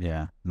people?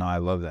 Yeah, no, I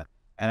love that.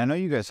 And I know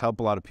you guys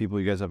help a lot of people.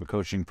 You guys have a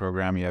coaching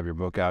program. You have your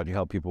book out. You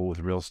help people with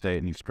real estate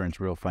and experience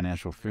real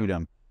financial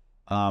freedom.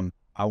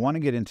 I want to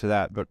get into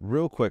that, but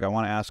real quick, I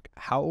want to ask,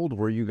 how old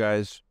were you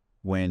guys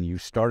when you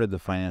started the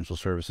financial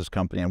services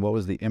company, and what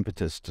was the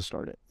impetus to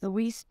start it? So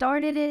we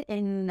started it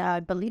in,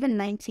 I believe, in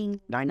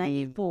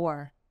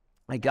 1994.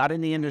 I got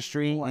in the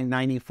industry in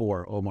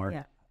 94, Omar.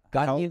 Yeah.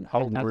 Got How in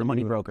old as were a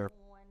money you? broker.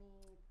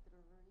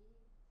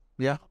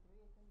 Yeah.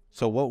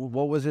 So what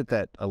was it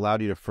that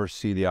allowed you to first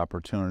see the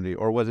opportunity,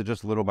 or was it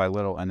just little by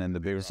little and then the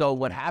bigger? So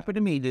what happened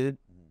to me, dude,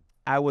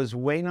 I was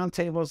waiting on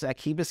tables at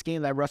Key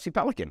Biscayne, that Rusty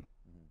Pelican.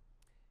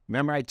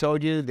 Remember I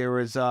told you there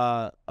was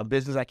a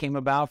business that came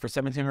about for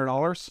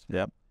 $1,700?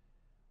 Yep.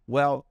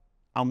 Well,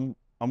 I'm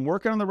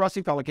working on the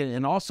Rusty Pelican,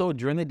 and also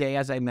during the day,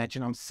 as I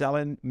mentioned, I'm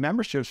selling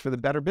memberships for the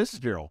Better Business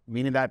Bureau,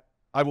 meaning that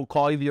I will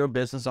call you if you're a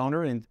business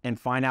owner and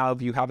find out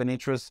if you have an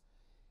interest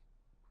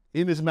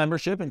in this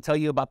membership and tell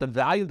you about the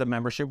value of the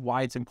membership,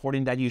 why it's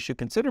important that you should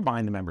consider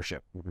buying the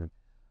membership.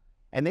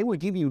 And they would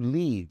give you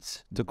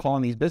leads to call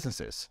on these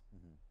businesses.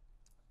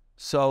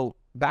 So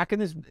back in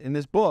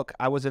this book,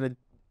 I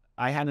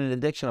had an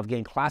addiction of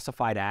getting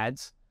classified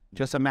ads.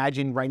 Just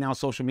imagine right now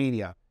social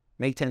media.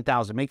 Make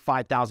 10,000, make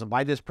 5,000,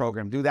 buy this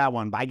program, do that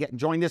one,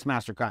 join this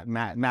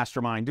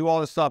mastermind, do all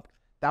this stuff.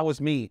 That was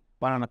me,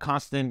 but on a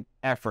constant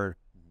effort.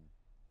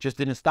 Just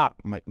didn't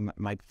stop.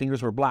 My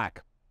fingers were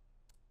black.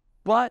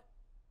 But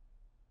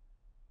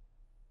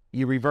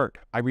I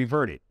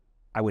reverted.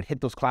 I would hit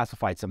those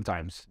classifieds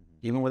sometimes,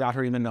 even without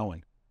her even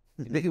knowing.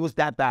 It was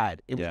that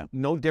bad. It was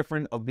no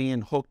different of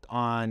being hooked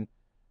on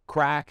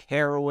crack,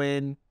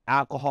 heroin,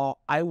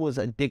 alcohol. I was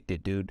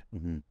addicted, dude.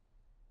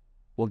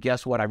 Well,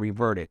 guess what? I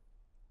reverted.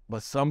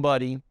 But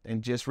somebody,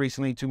 and just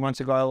recently, 2 months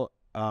ago,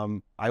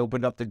 I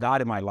opened up to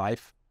God in my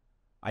life.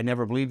 I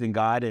never believed in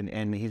God,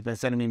 and he's been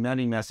sending me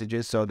many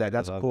messages, so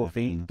that's a cool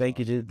thing. Thank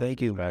you, dude.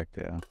 Thank you.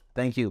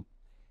 Thank you.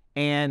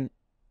 And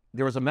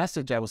there was a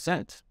message I was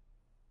sent.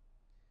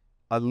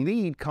 A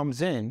lead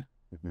comes in,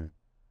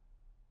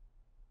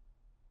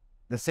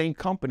 the same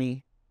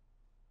company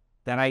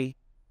that I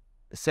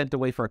sent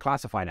away for a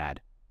classified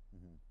ad.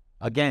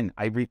 Again,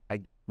 I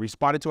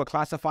responded to a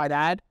classified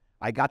ad.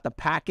 I got the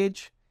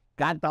package,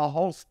 got the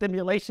whole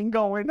stimulation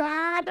going.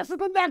 This is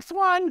the next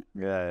one.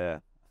 Yeah.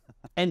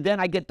 And then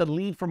I get the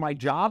lead for my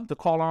job to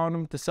call on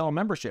them to sell a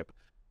membership.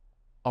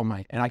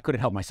 And I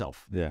couldn't help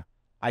myself. Yeah.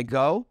 I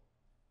go,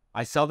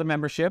 I sell the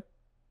membership.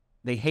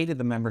 They hated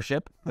the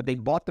membership, but they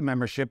bought the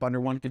membership under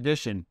one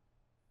condition.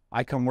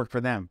 I come work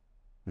for them.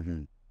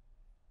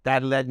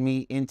 That led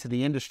me into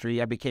the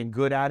industry. I became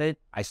good at it.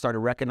 I started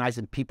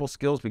recognizing people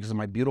skills because of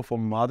my beautiful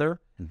mother,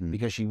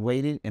 because she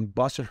waited and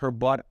busted her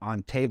butt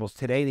on tables.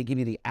 Today, they give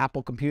you the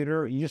Apple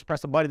computer. You just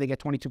press a button, they get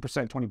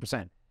 22%,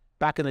 20%.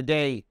 Back in the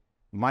day,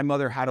 my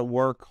mother had to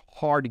work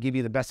hard to give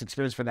you the best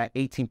experience for that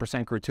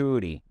 18%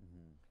 gratuity.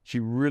 She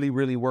really,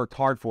 really worked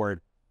hard for it.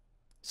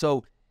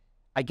 So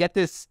I get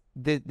this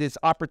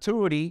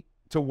opportunity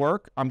to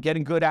work. I'm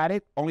getting good at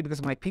it only because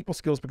of my people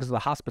skills, because of the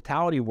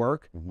hospitality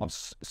work of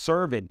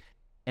serving.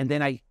 And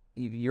then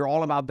you're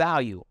all about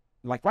value.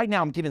 Like right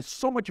now, I'm giving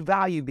so much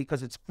value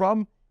because it's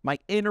from my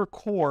inner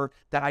core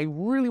that I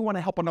really want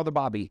to help another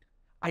Bobby.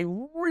 I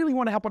really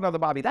want to help another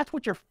Bobby. That's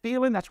what you're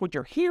feeling. That's what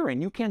you're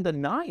hearing. You can't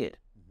deny it.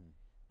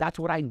 That's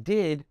what I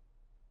did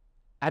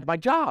at my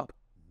job.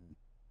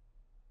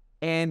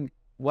 And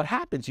what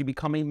happens? You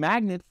become a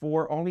magnet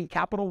for only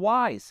capital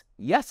Y's,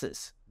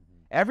 yeses.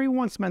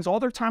 Everyone spends all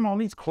their time on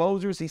these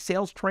closers, these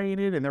sales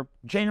training, and they're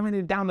jamming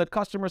it down the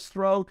customer's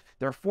throat.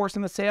 They're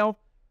forcing the sale.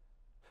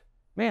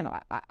 Man,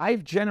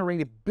 I've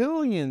generated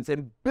billions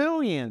and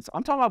billions.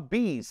 I'm talking about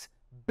B's,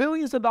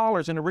 billions of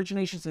dollars in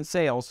originations and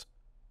sales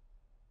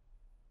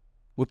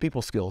with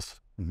people skills.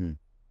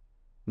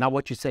 Not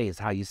what you say, is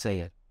how you say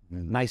it.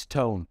 Nice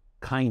tone,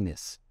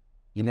 kindness.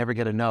 You never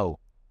get a no.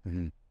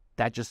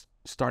 That just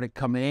started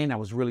coming in. I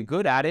was really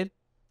good at it.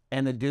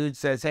 And the dude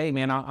says, hey,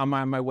 man, I'm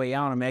on my way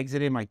out. I'm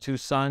exiting. My 2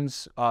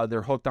 sons,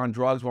 they're hooked on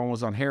drugs. One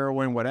was on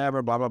heroin,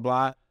 whatever, blah, blah,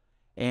 blah.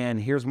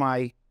 And here's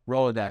my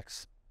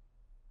Rolodex.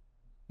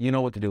 You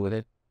know what to do with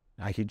it.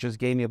 He just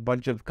gave me a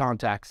bunch of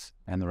contacts.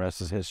 And the rest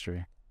is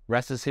history.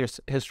 Rest is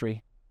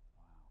history.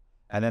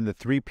 And then the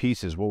 3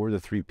 pieces, what were the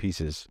 3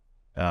 pieces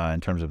in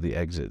terms of the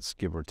exits,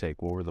 give or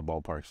take? What were the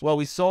ballparks? Well,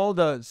 we sold,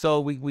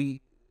 the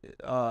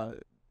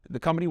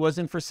company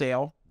wasn't for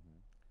sale.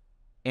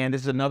 And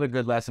this is another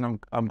good lesson.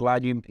 I'm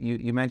glad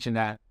you mentioned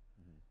that.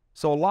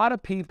 So a lot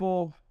of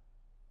people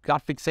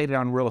got fixated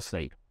on real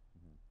estate.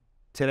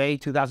 Today,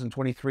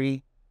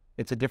 2023,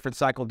 it's a different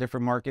cycle,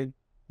 different market.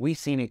 We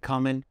seen it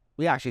coming.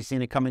 We actually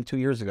seen it coming 2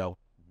 years ago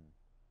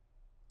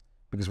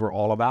because we're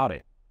all about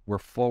it. We're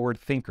forward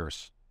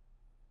thinkers.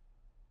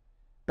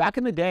 Back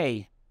in the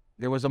day,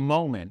 there was a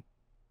moment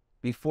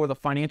before the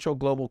financial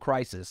global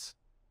crisis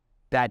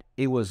that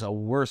it was a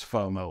worse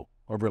FOMO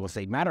of real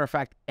estate. Matter of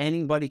fact,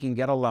 anybody can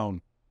get a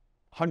loan,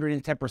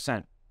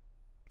 110%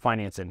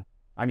 financing.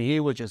 I mean, it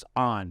was just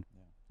on.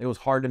 It was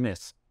hard to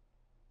miss.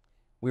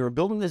 We were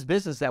building this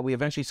business that we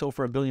eventually sold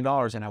for $1 billion.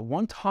 And at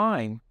one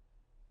time,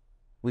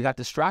 we got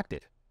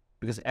distracted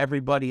because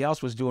everybody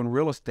else was doing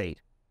real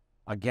estate.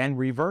 Again,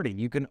 reverting.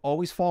 You can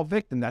always fall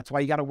victim. That's why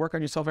you got to work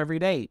on yourself every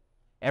day.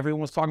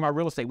 Everyone was talking about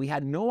real estate. We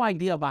had no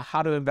idea about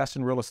how to invest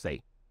in real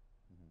estate.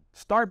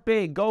 Start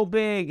big, go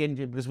big, and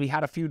because we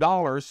had a few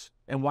dollars,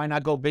 and why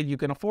not go big? You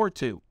can afford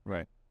to.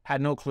 Right.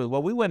 Had no clue.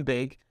 Well, we went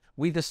big.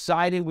 We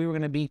decided we were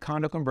going to be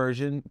condo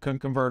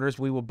converters.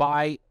 We would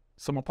buy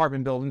some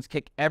apartment buildings,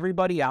 kick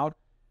everybody out,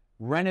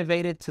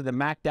 renovate it to the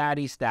Mac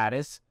Daddy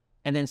status,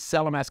 and then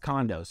sell them as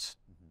condos.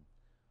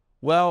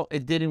 Well,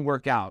 it didn't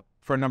work out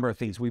for a number of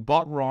things. We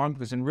bought wrong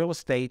because in real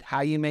estate,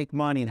 how you make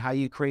money and how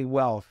you create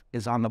wealth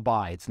is on the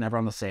buy. It's never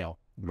on the sale.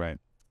 Right.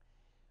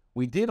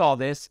 We did all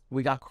this.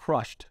 We got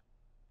crushed.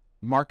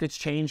 Markets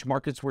changed.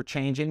 Markets were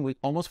changing. We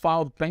almost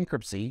filed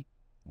bankruptcy.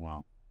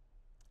 Wow.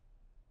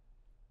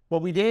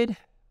 What we did,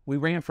 we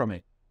ran from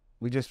it.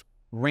 We just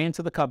ran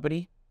to the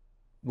company.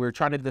 We were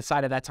trying to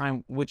decide at that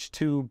time which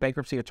 2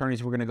 bankruptcy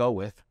attorneys we're going to go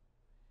with.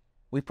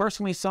 We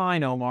personally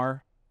signed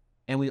Omar,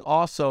 and we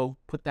also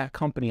put that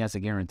company as a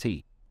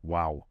guarantee.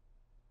 Wow.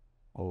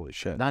 Holy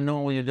shit. Not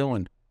knowing what you're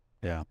doing.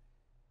 Yeah.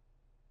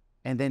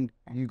 And then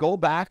you go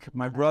back,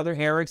 my brother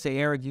Eric, say,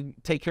 Eric, you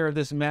take care of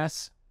this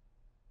mess.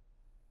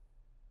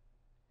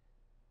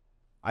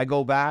 I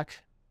go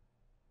back.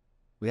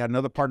 We had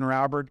another partner,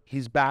 Albert.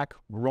 He's back.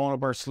 We're rolling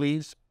up our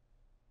sleeves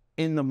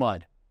in the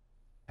mud.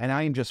 And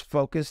I am just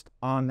focused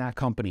on that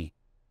company.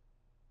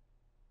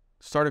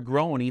 Started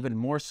growing even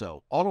more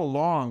so. All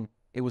along,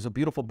 it was a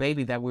beautiful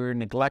baby that we were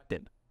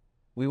neglected.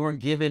 We weren't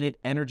giving it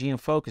energy and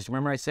focus.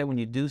 Remember I said when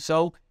you do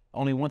so,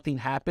 only one thing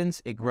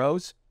happens, it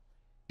grows.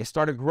 It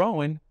started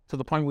growing to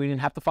the point where we didn't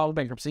have to file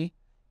bankruptcy.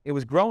 It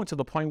was growing to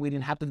the point we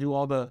didn't have to do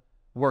all the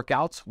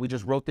workouts. We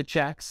just wrote the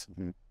checks.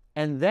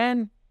 And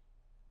then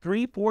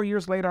 3-4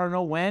 years later, I don't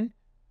know when,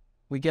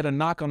 we get a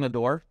knock on the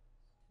door.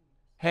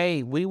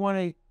 Hey, we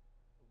want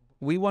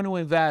to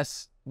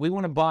invest. We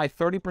want to buy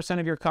 30%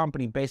 of your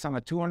company based on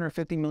a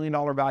 $250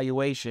 million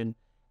valuation,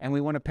 and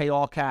we want to pay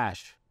all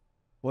cash.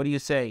 What do you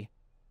say?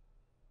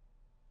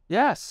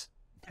 Yes.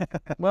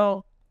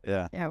 Well,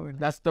 yeah,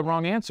 that's the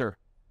wrong answer.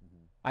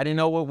 I didn't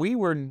know what we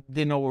were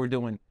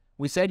doing.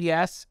 We said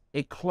yes.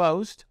 It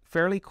closed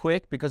fairly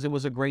quick because it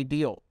was a great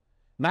deal.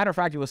 Matter of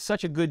fact, it was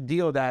such a good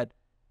deal that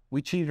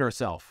we cheated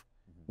ourselves.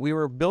 We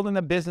were building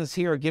a business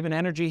here, giving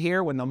energy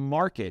here when the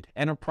market,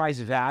 enterprise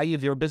value,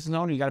 if you're a business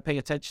owner, you got to pay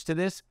attention to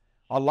this.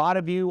 A lot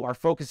of you are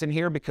focusing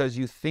here because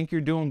you think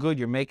you're doing good.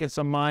 You're making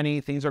some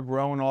money. Things are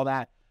growing, all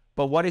that.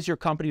 But what is your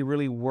company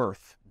really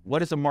worth?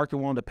 What is the market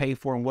willing to pay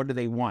for, and what do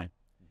they want?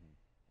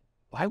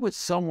 Why would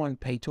someone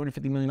pay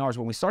 $250 million?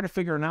 When we started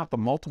figuring out the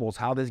multiples,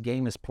 how this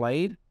game is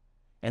played,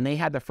 and they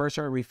had the first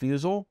right of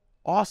refusal,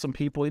 awesome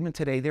people, even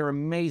today, they're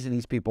amazing,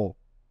 these people.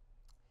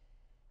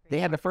 They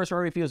had the first right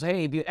of refusal.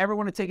 Hey, if you ever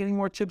want to take any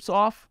more chips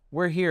off,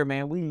 we're here,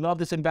 man. We love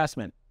this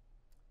investment.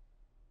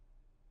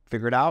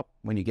 Figure it out.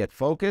 When you get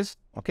focused,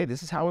 okay,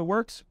 this is how it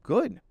works.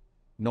 Good.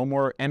 No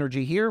more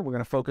energy here. We're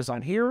going to focus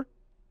on here.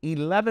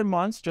 11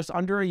 months, just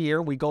under a year,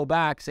 we go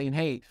back saying,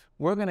 hey,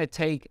 we're going to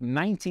take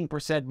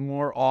 19%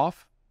 more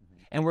off,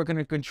 and we're going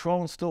to control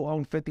and still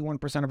own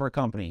 51% of our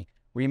company.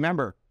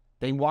 Remember,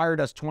 they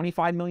wired us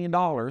 $25 million,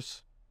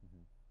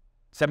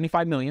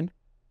 $75 million.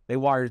 They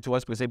wired it to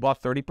us because they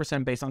bought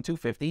 30% based on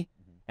 250,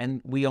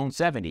 and we own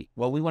 70.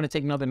 Well, we want to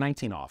take another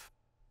 19 off.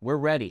 We're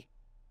ready.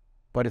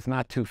 But it's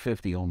not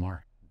 250,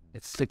 Omar.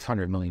 It's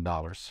 $600 million.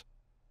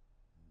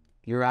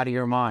 You're out of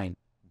your mind.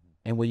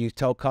 And when you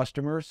tell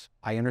customers,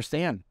 I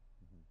understand.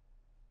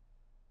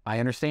 I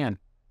understand.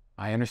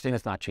 I understand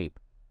it's not cheap.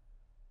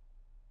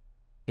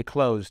 It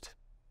closed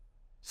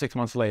 6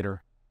 months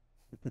later.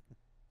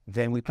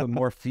 Then we put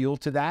more fuel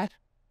to that,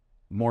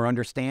 more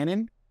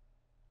understanding,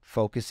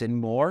 focusing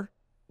more.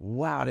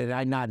 Wow, did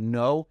I not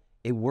know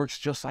it works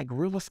just like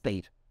real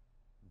estate?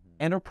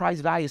 Enterprise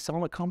value,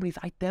 selling a company is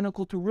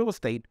identical to real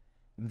estate.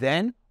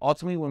 Then,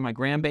 ultimately, when my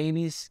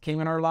grandbabies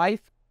came in our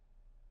life,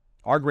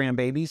 our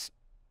grandbabies,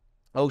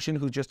 Ocean,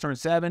 who just turned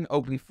 7,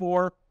 Oakley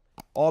 4,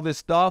 all this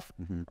stuff,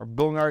 are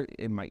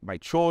building my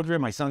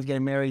children. My son's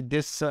getting married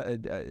this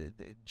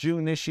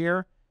June this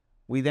year.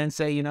 We then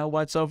say, you know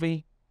what,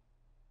 Sophie?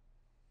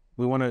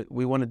 We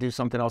want to do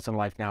something else in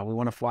life now. We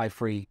want to fly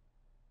free.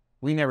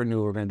 We never knew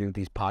we were going to do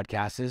these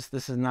podcasts.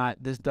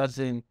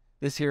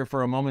 This here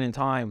for a moment in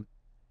time.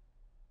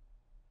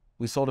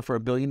 We sold it for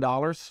 $1 billion.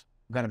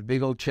 Got a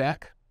big old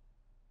check.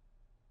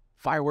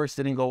 Fireworks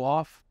didn't go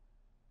off.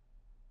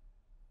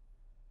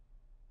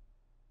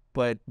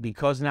 But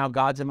because now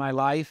God's in my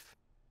life,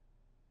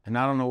 and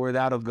I don't know where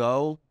that'll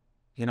go,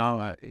 you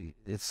know,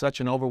 it's such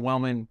an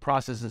overwhelming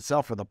process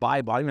itself for the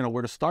Bible. I don't even know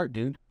where to start,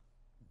 dude.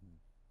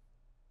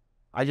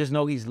 I just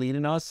know he's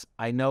leading us.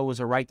 I know it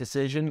was a right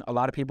decision. A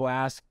lot of people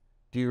ask,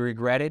 do you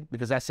regret it?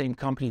 Because that same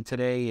company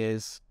today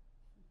is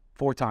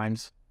 4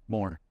 times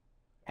more.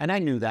 And I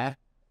knew that,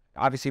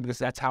 obviously, because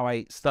that's how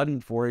I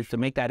studied for it, to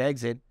make that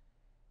exit.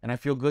 And I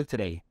feel good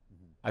today.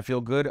 I feel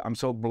good. I'm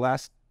so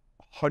blessed.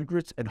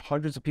 Hundreds and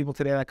hundreds of people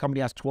today. That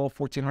company has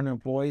 1,400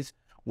 employees.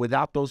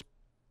 Without those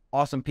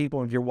awesome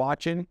people, if you're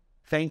watching,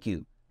 thank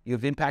you.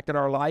 You've impacted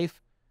our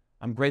life.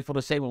 I'm grateful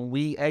to say when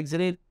we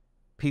exited,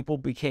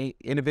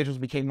 individuals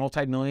became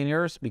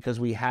multimillionaires because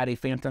we had a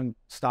phantom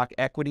stock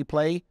equity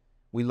play.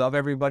 We love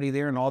everybody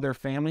there and all their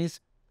families.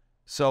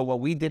 So what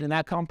we did in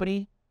that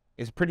company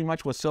is pretty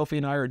much what Sophie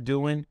and I are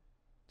doing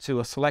to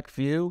a select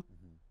few.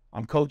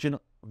 I'm coaching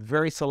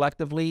very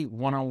selectively,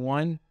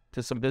 one-on-one,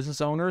 to some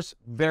business owners,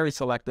 very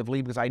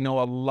selectively, because I know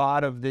a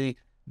lot of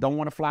don't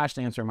want a flash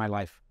dancer in my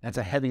life. That's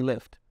a heavy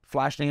lift.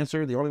 Flash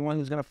dancer, the only one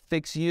who's going to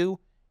fix you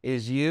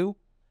is you.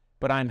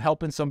 But I'm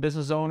helping some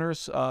business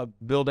owners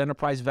build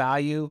enterprise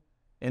value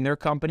in their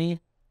company,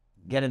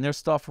 getting their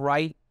stuff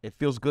right. It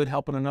feels good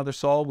helping another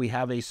soul. We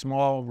have a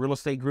small real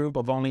estate group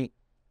of only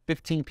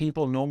 15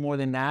 people, no more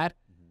than that,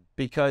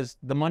 because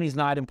the money's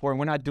not important.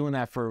 We're not doing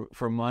that for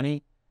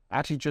money.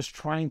 Actually just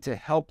trying to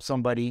help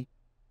somebody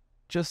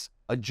just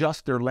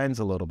adjust their lens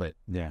a little bit.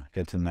 Yeah,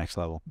 get to the next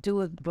level.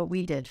 Do what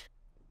we did.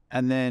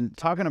 And then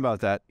talking about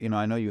that, you know,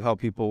 I know you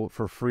help people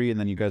for free, and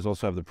then you guys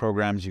also have the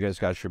programs. You guys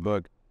got your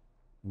book.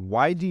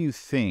 Why do you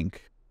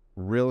think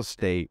real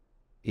estate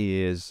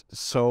is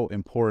so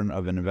important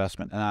of an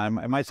investment? And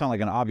it might sound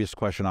like an obvious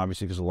question,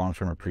 obviously, because of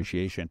long-term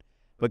appreciation.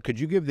 But could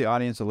you give the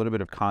audience a little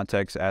bit of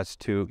context as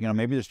to, you know,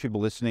 maybe there's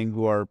people listening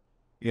who are,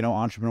 you know,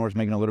 entrepreneurs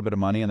making a little bit of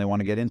money and they want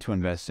to get into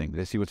investing.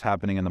 They see what's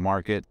happening in the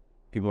market.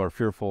 People are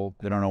fearful.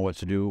 They don't know what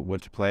to do,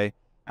 what to play.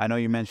 I know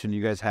you mentioned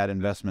you guys had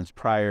investments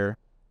prior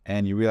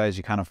and you realized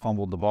you kind of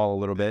fumbled the ball a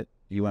little bit.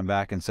 You went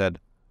back and said,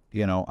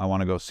 you know, I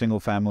want to go single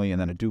family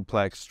and then a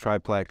duplex,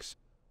 triplex.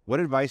 What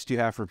advice do you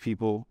have for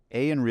people,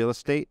 A, in real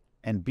estate,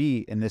 and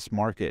B, in this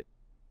market,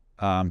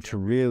 to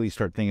really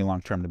start thinking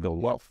long-term to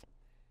build wealth?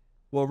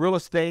 Well, real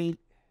estate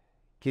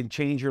can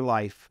change your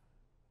life.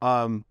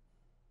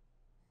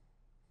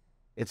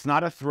 It's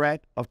not a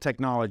threat of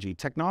technology.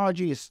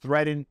 Technology is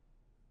threatening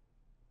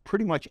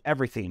pretty much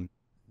everything.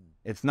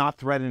 It's not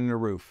threatening the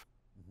roof.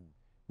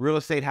 Real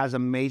estate has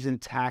amazing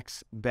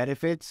tax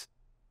benefits.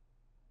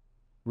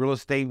 Real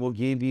estate will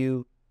give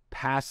you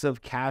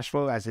passive cash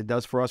flow, as it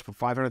does for us, for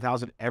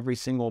 $500,000 every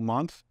single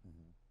month.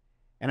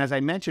 And as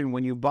I mentioned,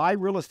 when you buy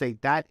real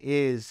estate, that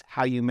is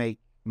how you make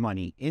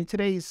money. In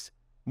today's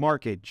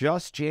market,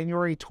 just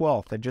January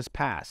 12th, that just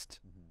passed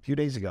a few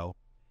days ago,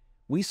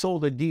 we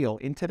sold a deal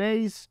in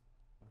today's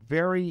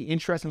very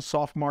interesting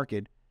soft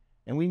market,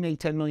 and we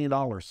made $10 million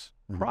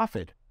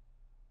profit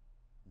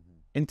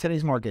in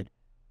today's market.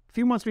 A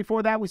few months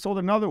before that, we sold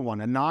another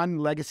one, a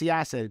non-legacy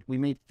asset. We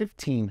made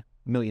 $15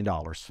 million.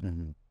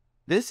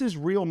 This is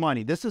real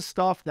money. This is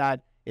stuff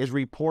that is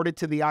reported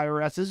to the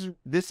IRS.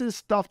 This is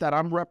stuff that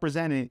I'm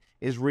representing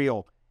is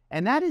real.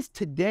 And that is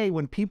today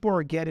when people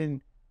are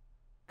getting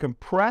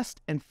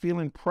compressed and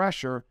feeling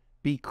pressure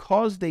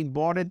because they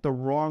bought it the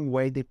wrong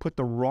way. They put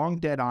the wrong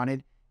debt on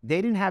it.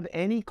 They didn't have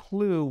any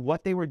clue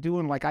what they were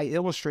doing, like I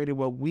illustrated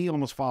what we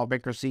almost filed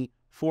bankruptcy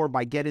for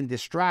by getting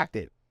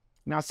distracted.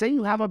 Now, say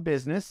you have a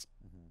business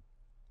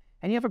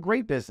and you have a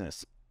great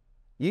business.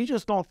 You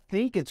just don't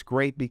think it's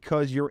great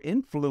because you're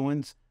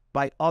influenced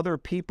by other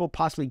people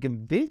possibly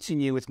convincing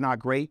you it's not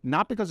great,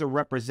 not because they're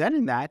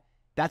representing that.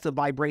 That's a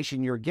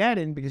vibration you're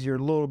getting because you're a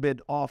little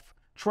bit off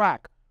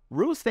track.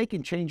 Real estate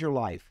can change your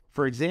life.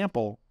 For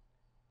example,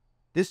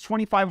 this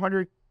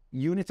 2,500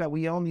 units that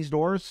we own, these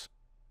doors,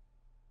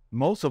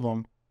 most of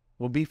them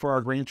will be for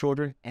our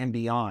grandchildren and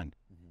beyond.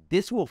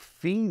 This will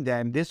feed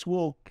them. This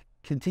will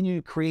continue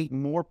to create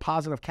more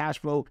positive cash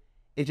flow.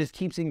 It just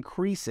keeps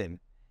increasing.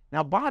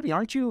 Now, Bobby,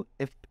 aren't you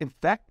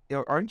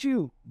aren't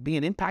you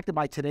being impacted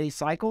by today's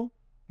cycle?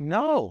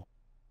 No.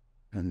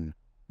 And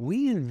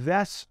we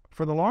invest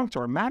for the long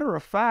term. Matter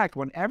of fact,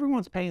 when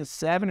everyone's paying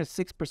 7 or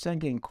 6%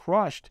 getting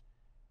crushed,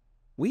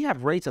 we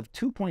have rates of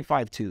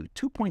 2.52,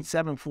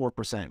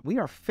 2.74%. We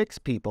are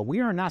fixed people. We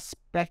are not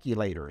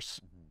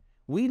speculators.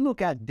 We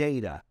look at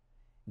data.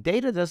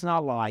 Data does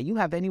not lie. You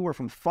have anywhere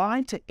from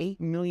 5 to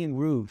 8 million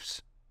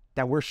roofs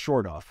that we're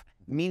short of,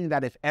 meaning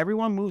that if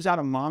everyone moves out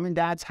of mom and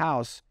dad's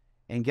house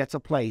and gets a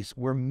place,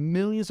 we're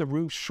millions of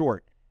roofs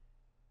short.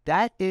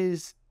 That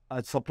is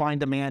a supply and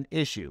demand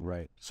issue.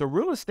 Right. So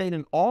real estate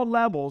in all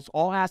levels,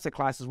 all asset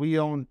classes, we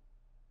own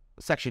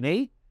Section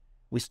 8.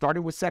 We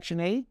started with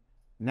Section 8.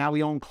 Now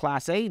we own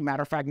Class A.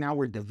 Matter of fact, now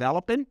we're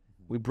developing.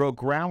 We broke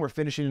ground. We're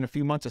finishing in a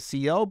few months a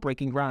CO,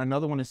 breaking ground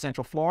another one in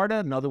Central Florida,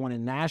 another one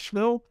in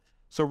Nashville.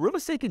 So real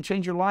estate can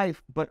change your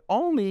life, but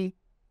only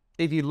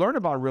if you learn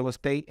about real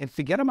estate and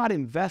forget about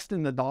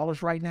investing the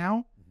dollars right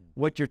now.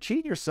 What you're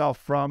cheating yourself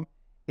from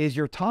is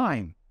your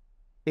time.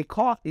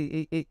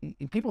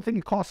 People think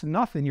it costs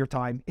nothing, your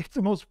time. It's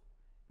the most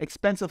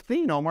expensive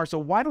thing, Omar. So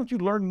why don't you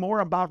learn more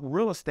about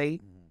real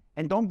estate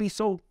and don't be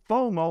so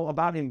FOMO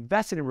about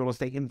investing in real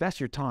estate? Invest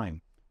your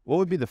time. What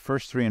would be the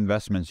first 3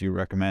 investments you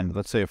recommend?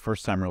 Let's say a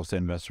first-time real estate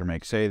investor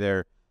makes. Say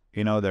they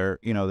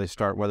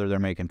start, whether they're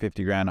making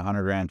 50 grand,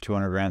 100 grand,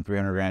 200 grand,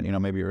 300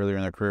 grand, maybe earlier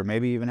in their career,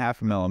 maybe even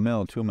 $500,000, $1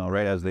 million, $2 million,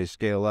 right, as they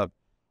scale up.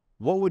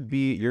 What would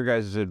be your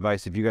guys'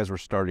 advice if you guys were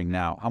starting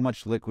now? How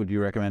much liquid do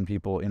you recommend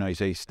people, you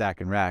say stack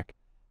and rack?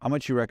 How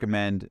much you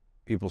recommend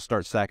people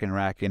start stacking and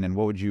racking, and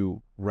what would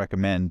you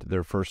recommend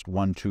their first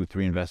 1, 2,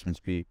 3 investments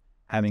be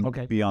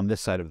be on this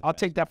side of the I'll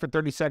take that for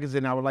 30 seconds,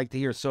 and I would like to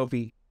hear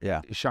Sophie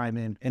chime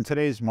in. In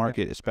today's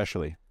market,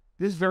 especially.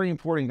 This is very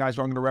important, guys,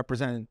 who I'm going to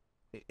represent.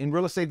 In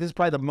real estate, this is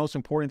probably the most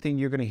important thing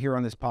you're going to hear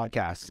on this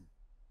podcast.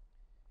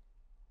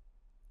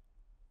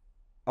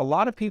 A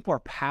lot of people are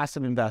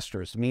passive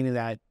investors, meaning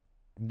that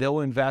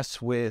they'll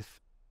invest with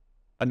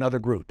another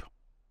group.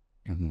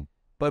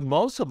 But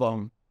most of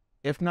them,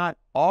 if not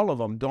all of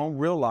them, don't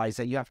realize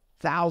that you have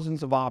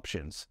thousands of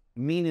options,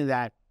 meaning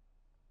that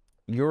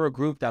you're a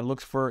group that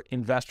looks for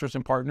investors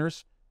and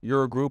partners.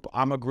 You're a group,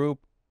 I'm a group.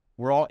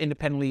 We're all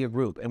independently a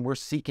group, and we're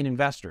seeking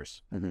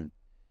investors.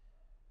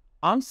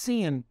 I'm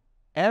seeing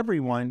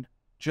everyone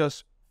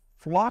just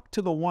flock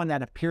to the one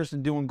that appears to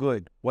be doing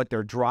good, what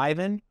they're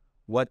driving,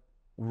 what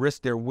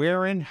risk they're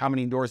wearing, how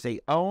many doors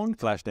they own,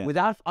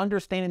 without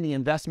understanding the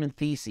investment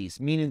theses,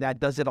 meaning that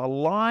does it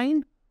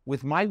align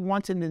with my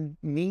wants and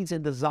needs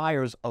and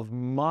desires of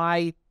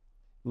my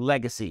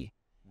legacy?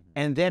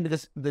 And then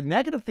the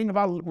negative thing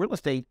about real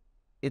estate,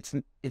 it's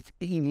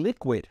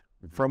illiquid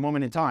for a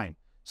moment in time.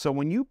 So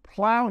when you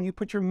plow and you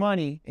put your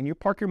money and you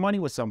park your money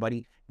with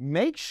somebody,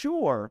 make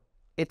sure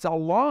it's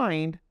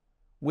aligned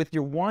with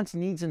your wants,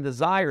 needs, and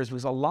desires,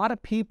 because a lot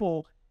of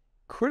people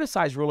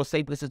criticize real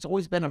estate because it's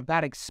always been a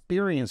bad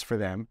experience for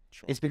them.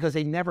 It's because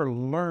they never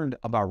learned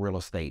about real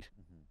estate.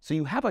 So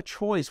you have a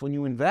choice when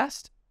you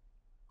invest.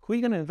 Who are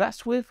you going to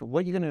invest with?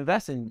 What are you going to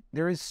invest in?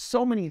 There is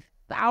so many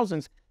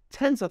thousands,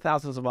 tens of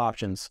thousands of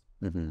options.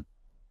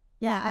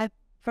 Yeah,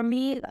 for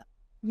me,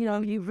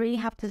 you really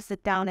have to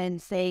sit down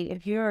and say,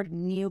 if you're a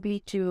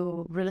newbie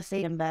to real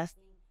estate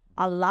investing,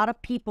 a lot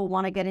of people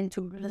want to get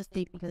into real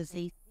estate because they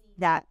see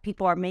that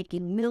people are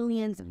making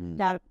millions,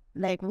 that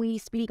like we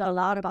speak a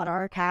lot about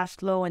our cash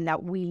flow and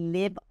that we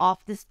live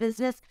off this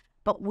business,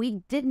 but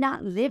we did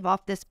not live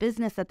off this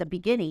business at the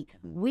beginning.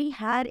 We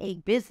had a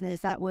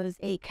business that was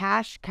a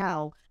cash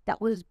cow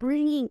that was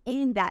bringing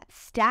in that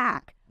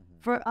stack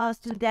for us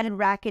to then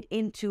rack it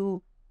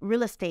into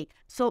real estate.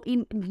 So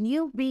in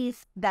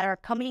newbies that are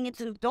coming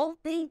into, don't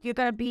think you're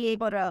going to be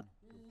able to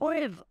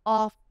live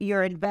off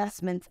your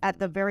investments at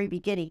the very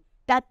beginning.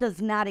 That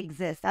does not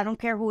exist. I don't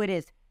care who it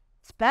is,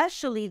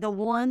 especially the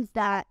ones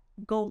that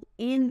go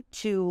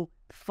into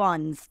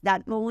funds,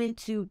 that go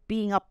into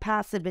being a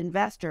passive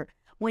investor.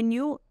 When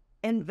you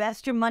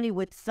invest your money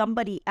with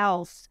somebody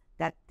else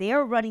that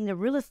they're running the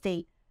real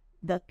estate,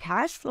 the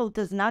cash flow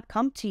does not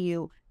come to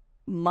you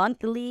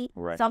monthly,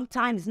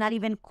 sometimes not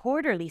even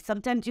quarterly.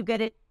 Sometimes you get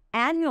it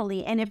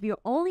annually. And if you're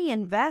only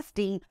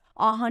investing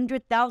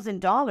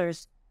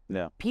 $100,000,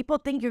 people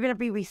think you're going to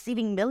be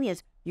receiving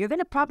millions. You're going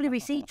to probably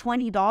receive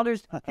 $20,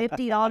 $50,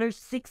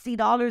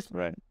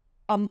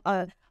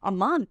 $60 a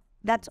month.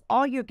 That's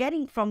all you're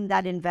getting from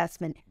that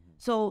investment.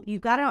 So you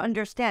got to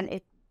understand,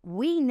 if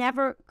we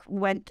never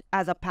went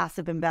as a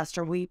passive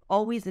investor, we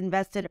always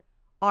invested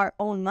our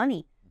own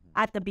money.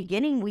 At the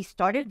beginning, we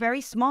started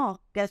very small.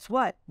 Guess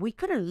what? We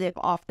couldn't live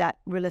off that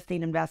real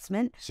estate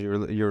investment. So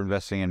you're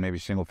investing in maybe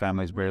single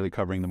families, barely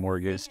covering the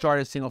mortgage.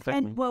 Started single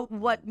family. And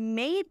what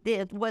made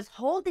it was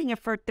holding it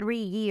for 3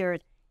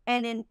 years.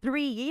 And in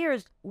 3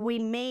 years, we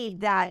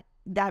made that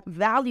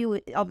value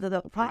of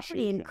the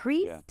property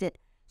increased it.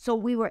 So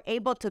we were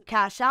able to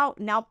cash out,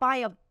 now buy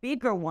a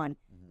bigger one.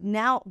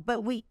 Now,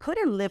 but we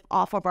couldn't live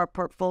off of our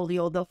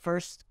portfolio the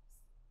first,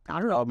 I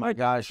don't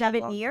know,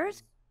 7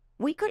 years.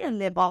 We couldn't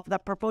live off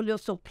that portfolio.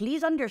 So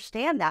please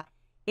understand that.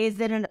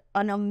 Is it an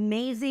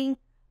amazing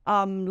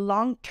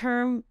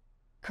long-term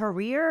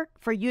career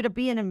for you to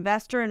be an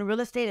investor in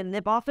real estate and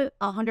live off it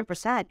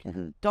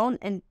 100%.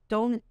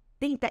 Don't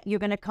think that you're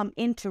going to come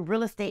into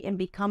real estate and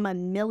become a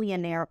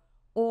millionaire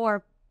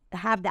or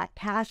have that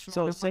cash flow.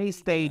 So say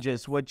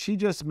stages. What she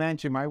just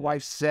mentioned, my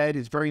wife said,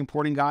 is very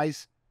important,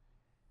 guys.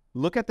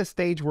 Look at the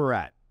stage we're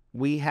at.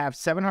 We have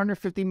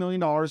 $750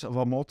 million of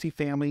a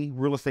multifamily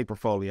real estate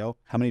portfolio.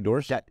 How many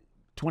doors? That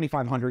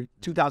 2,500,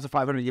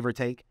 2,500, give or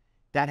take,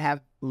 that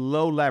have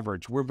low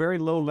leverage. We're very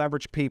low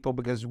leverage people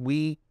because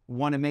we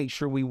want to make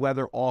sure we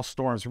weather all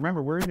storms.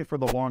 Remember, we're in it for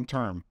the long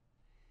term.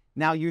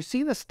 Now you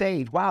see the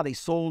stage. Wow, they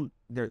sold.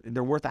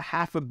 They're worth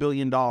 $500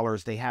 million.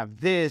 They have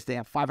this. They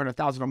have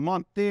 $500,000 a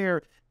month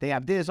there. They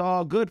have this.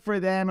 All good for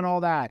them and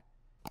all that.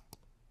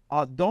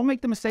 Don't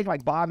make the mistake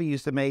like Bobby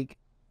used to make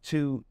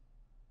to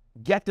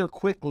get there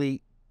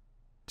quickly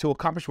to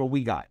accomplish what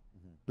we got.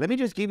 Let me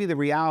just give you the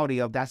reality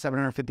of that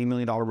 $750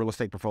 million real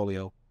estate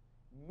portfolio.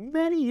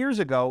 Many years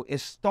ago, it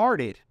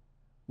started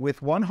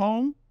with one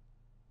home,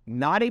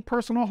 not a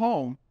personal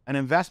home, an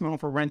investment home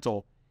for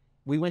rental.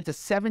 We went to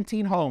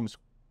 17 homes,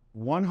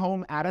 one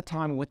home at a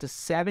time. We went to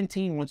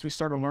 17 once we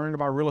started learning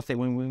about real estate,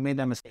 when we made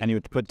that mistake. And you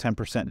would put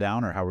 10%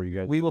 down, or how were you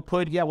guys? We will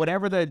put,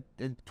 whatever the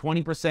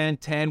 20%,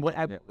 10,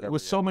 it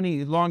was so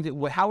many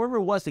however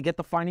it was to get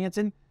the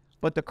financing,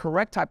 but the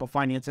correct type of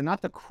financing,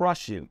 not to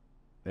crush you.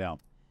 Yeah.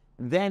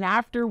 Then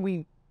after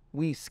we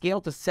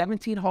scaled to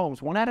 17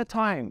 homes, one at a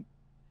time,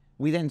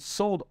 we then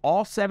sold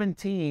all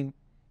 17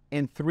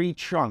 in 3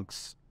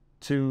 chunks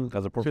to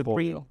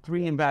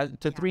three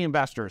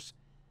investors.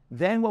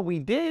 Then what we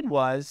did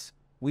was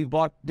we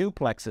bought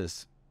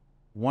duplexes,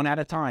 one at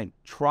a time,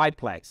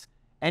 triplex.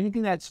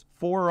 Anything that's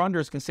 4 or under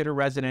is considered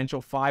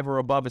residential, 5 or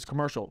above is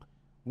commercial.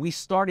 We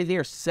started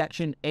there,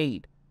 Section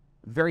 8,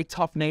 very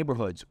tough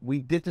neighborhoods.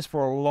 We did this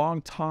for a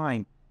long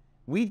time.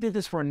 We did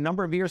this for a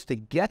number of years to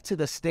get to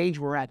the stage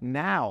we're at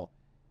now.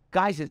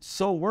 Guys, it's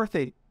so worth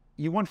it.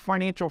 You want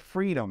financial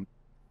freedom.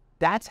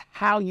 That's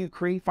how you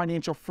create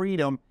financial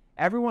freedom.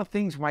 Everyone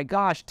thinks, my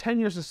gosh, 10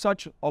 years is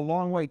such a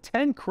long way.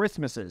 10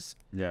 Christmases.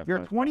 Yeah.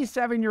 You're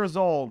 27 years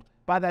old.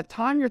 By the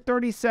time you're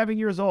 37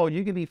 years old,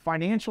 you can be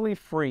financially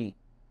free.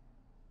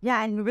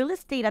 Yeah, and real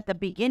estate at the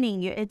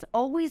beginning, it's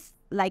always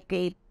like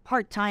a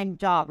part-time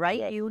job,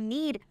 right? You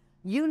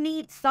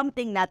need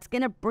something that's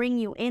going to bring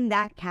you in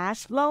that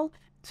cash flow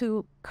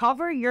to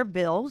cover your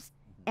bills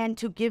and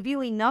to give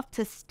you enough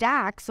to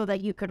stack so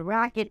that you could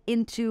rack it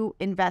into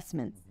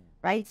investments,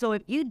 right? So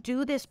if you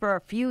do this for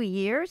a few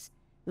years,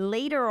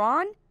 later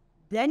on,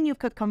 then you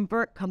could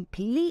convert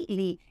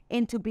completely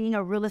into being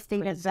a real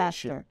estate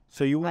investor.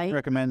 So you would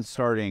recommend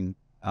starting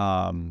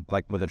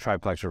like with a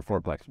triplex or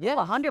fourplex? Yeah,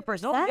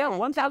 100%. No, yeah,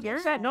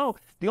 1,000%. No,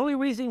 the only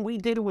reason we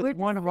did it with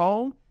one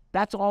home,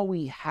 that's all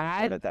we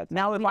had.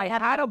 Now, if I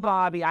had a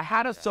Bobby, I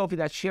had a Sophie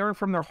that's sharing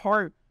from their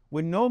heart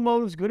with no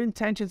motives, good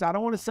intentions. I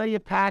don't want to sell you a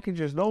package.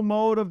 There's no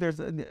motive. There's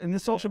in the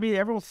social media,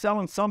 everyone's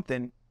selling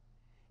something.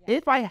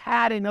 If I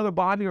had another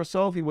Bobby or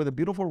Sophie with a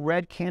beautiful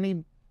red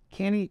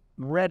candy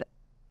red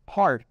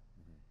heart,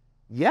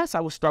 yes,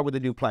 I would start with a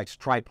duplex,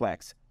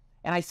 triplex.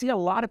 And I see a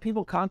lot of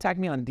people contact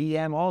me on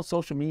DM, all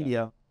social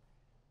media,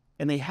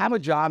 and they have a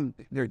job.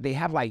 They're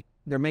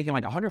making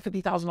like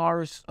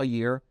 $150,000 a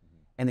year,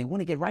 and they want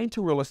to get right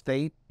into real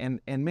estate. And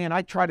man,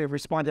 I try to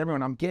respond to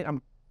everyone.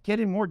 I'm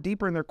getting more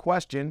deeper in their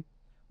question.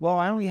 Well,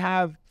 I only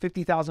have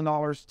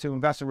 $50,000 to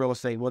invest in real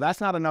estate. Well,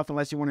 that's not enough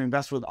unless you want to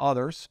invest with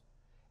others.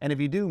 And if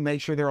you do,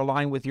 make sure they're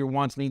aligned with your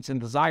wants, needs, and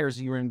desires,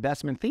 your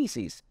investment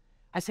theses.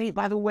 I say,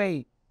 by the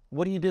way,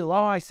 what do you do?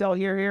 Oh, I sell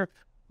here.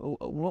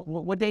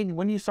 What day?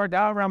 When you start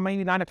out around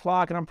maybe 9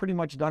 o'clock, and I'm pretty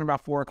much done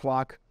about 4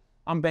 o'clock.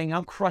 I'm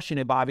crushing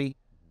it, Bobby.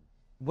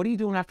 What are you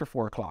doing after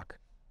 4 o'clock?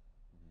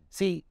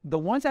 See, the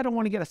ones that don't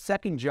want to get a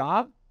second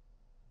job,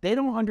 they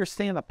don't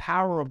understand the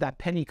power of that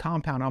penny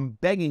compound. I'm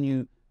begging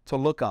you to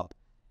look up.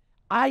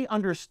 I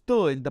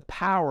understood the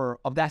power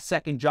of that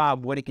second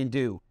job, what it can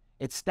do.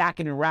 It's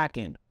stacking and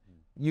racking.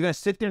 You're going to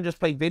sit there and just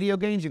play video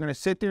games. You're going to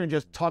sit there and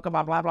just talk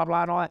about blah, blah,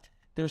 blah, and all that.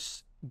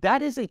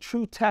 That is a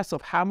true test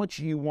of how much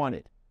you want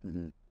it.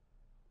 Mm-hmm.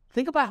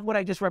 Think about what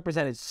I just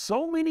represented.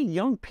 So many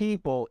young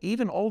people,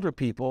 even older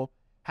people,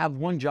 have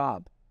one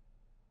job.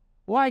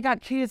 Well, I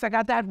got kids, I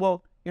got that.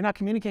 Well, you're not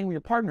communicating with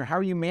your partner. How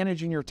are you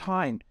managing your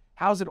time?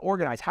 How's it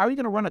organized? How are you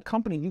going to run a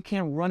company? You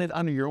can't run it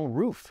under your own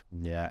roof.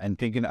 Yeah,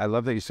 and I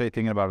love that you say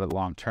thinking about it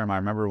long term. I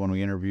remember when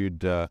we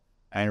interviewed, I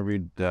had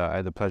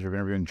the pleasure of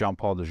interviewing John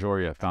Paul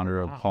DeJoria, founder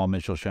of Paul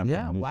Mitchell Champagne.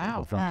 Yeah,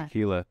 wow. From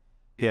Tequila.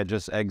 He had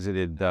just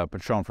exited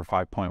Patron for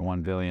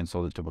 $5.1 billion,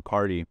 sold it to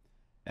Bacardi.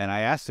 And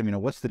I asked him,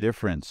 what's the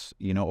difference,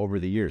 over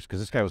the years? Because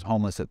this guy was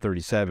homeless at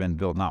 37,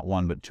 built not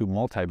one, but 2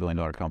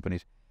 multi-billion-dollar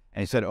companies.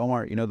 And he said,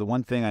 Omar, the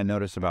one thing I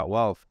noticed about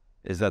wealth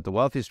is that the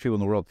wealthiest people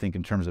in the world think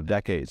in terms of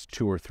decades,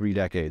 2 or 3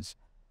 decades.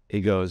 He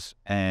goes,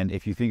 and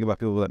if you think about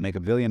people that make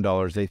 $1 billion,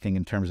 they think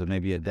in terms of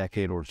maybe a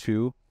decade or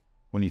 2.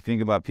 When you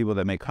think about people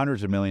that make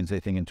hundreds of millions,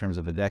 they think in terms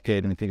of a decade.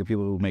 And when you think of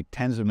people who make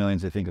tens of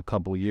millions, they think a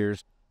couple of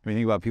years. When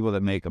you think about people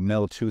that make $1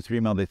 mil, $2,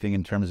 $3 mil, they think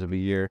in terms of a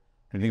year.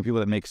 When you think of people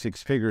that make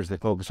 6 figures, they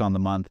focus on the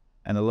month.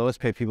 and the lowest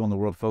paid people in the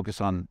world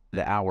focus on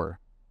the hour,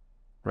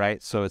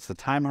 right? So it's the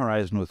time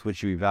horizon with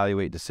which you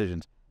evaluate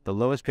decisions. The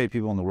lowest paid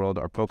people in the world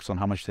are focused on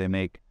how much they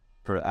make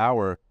per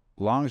hour.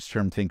 Longest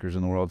term thinkers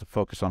in the world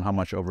focus on how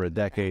much over a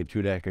decade,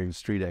 2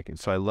 decades, 3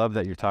 decades. So I love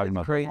that you're talking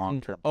about the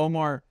long term.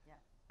 Omar,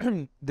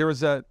 there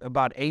was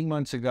about 8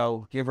 months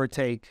ago, give or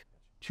take,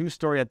 true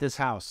story at this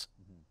house.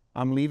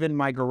 I'm leaving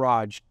my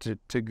garage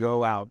to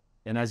go out.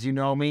 And as you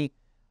know me,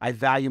 I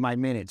value my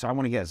minutes. So I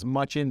want to get as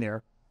much in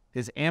there.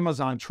 His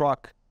Amazon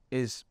truck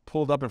is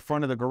pulled up in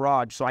front of the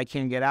garage so I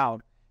can't get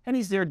out. And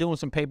he's there doing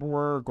some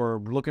paperwork or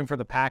looking for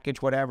the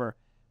package, whatever.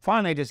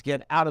 Finally, I just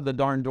get out of the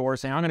darn door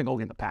saying, I'm going to go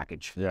get the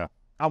package. Yeah.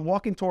 I'm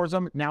walking towards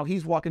him. Now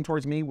he's walking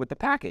towards me with the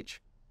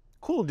package.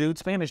 Cool dude,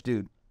 Spanish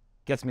dude.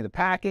 Gets me the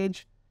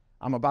package.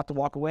 I'm about to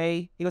walk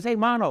away. He goes, hey,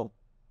 Mano.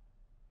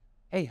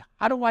 Hey,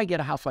 how do I get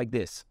a house like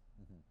this?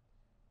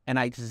 And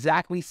I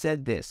exactly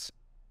said this.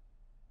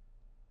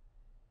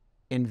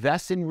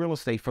 Invest in real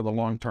estate for the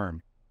long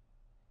term.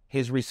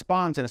 His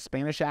response in a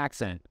Spanish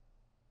accent,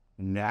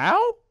 now?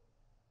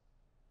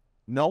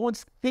 No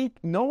one's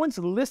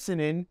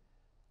listening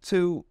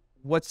to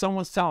what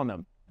someone's telling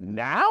them.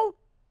 Now?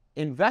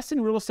 Invest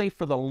in real estate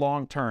for the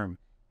long term,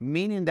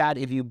 meaning that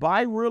if you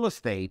buy real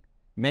estate,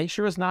 make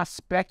sure it's not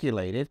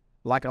speculated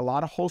like a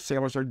lot of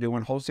wholesalers are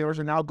doing. Wholesalers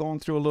are now going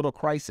through a little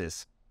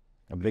crisis.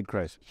 A big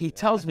crisis. He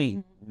tells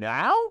me,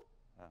 now?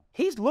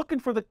 He's looking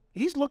for the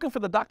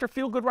Dr.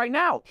 Feelgood right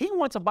now. He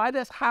wants to buy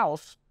this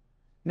house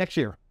next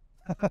year.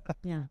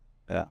 Yeah.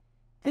 Yeah.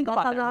 Think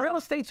about that. Real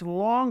estate's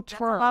long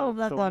term.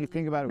 So when you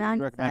think about it, would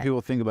you recommend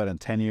people think about it in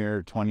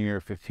 10-year, 20-year,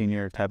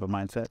 15-year type of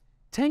mindset?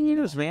 10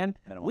 years, man.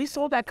 We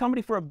sold that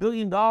company for $1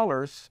 billion.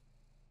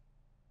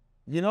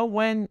 You know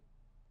when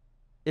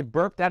it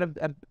burped out of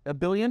a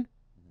billion?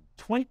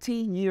 20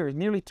 years,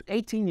 nearly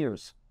 18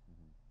 years.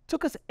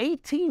 Took us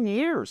 18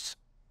 years.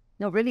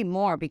 No, really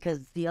more,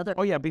 because the other...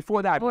 Oh, yeah,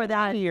 before that. Before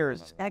that.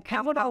 Years. That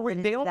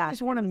They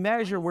always want to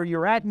measure where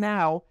you're at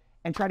now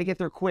and try to get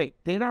there quick.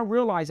 They don't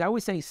realize, I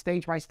always say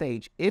stage by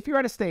stage. If you're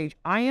at a stage,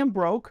 I am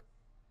broke.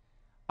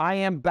 I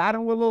am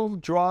battling with little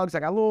drugs. I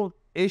got little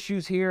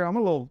issues here. I'm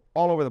a little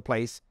all over the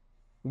place.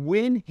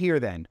 Win here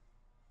then.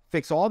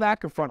 Fix all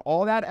that, confront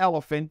all that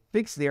elephant,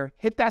 fix there,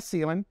 hit that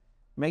ceiling.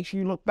 Make sure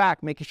you look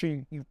back, making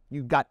sure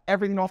you got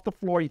everything off the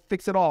floor. You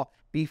fix it all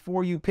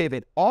before you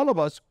pivot. All of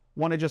us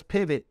want to just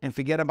pivot and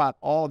forget about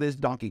all this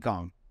Donkey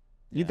Kong.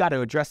 You got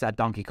to address that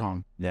Donkey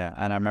Kong. Yeah,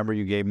 and I remember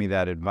you gave me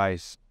that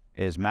advice,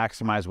 is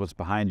maximize what's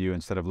behind you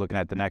instead of looking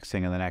at the next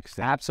thing and the next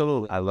thing.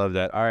 Absolutely. I love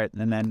that. All right,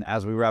 and then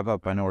as we wrap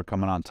up, I know we're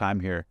coming on time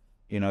here.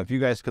 You know, if you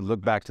guys could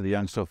look back to the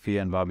young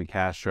Sofia and Bobby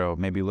Castro,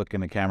 maybe look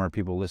in the camera,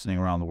 people listening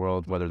around the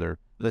world, whether they're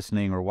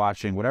listening or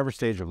watching, whatever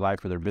stage of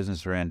life or their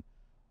business they're in,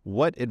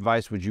 what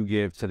advice would you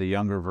give to the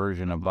younger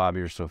version of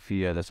Bobby or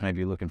Sofia that's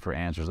maybe looking for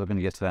answers, looking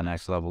to get to that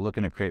next level,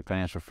 looking to create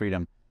financial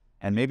freedom,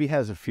 and maybe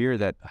has a fear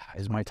that,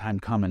 is my time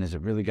coming? Is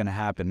it really going to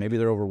happen? Maybe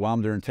they're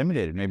overwhelmed or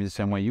intimidated, maybe the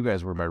same way you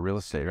guys were by real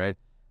estate, right?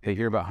 They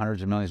hear about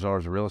hundreds of millions of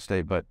dollars of real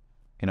estate, but,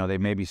 you know, they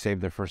maybe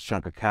saved their first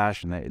chunk of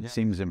cash and it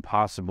seems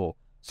impossible.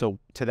 So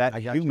to that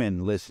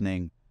human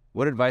listening,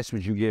 what advice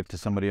would you give to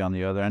somebody on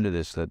the other end of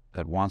this that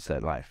wants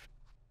that life?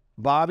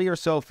 Bobby or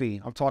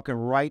Sophie, I'm talking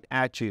right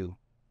at you.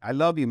 I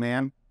love you,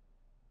 man.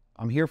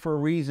 I'm here for a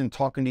reason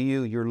talking to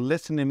you. You're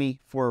listening to me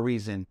for a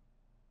reason.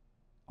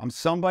 I'm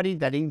somebody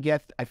that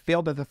I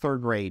failed at the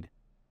 3rd grade.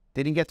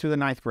 Didn't get through the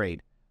 9th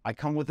grade. I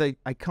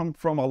come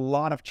from a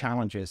lot of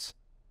challenges.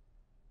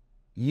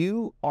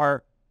 You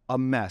are a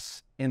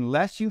mess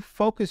unless you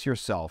focus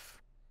yourself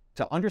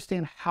to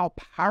understand how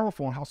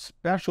powerful and how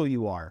special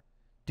you are.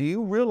 Do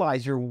you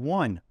realize you're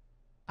 1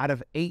 out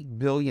of 8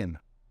 billion?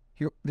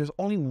 There's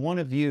only one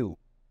of you.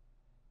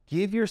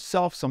 Give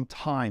yourself some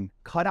time.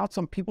 Cut out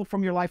some people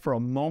from your life for a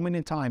moment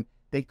in time.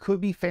 They could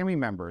be family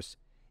members.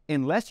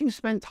 Unless you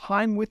spend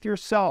time with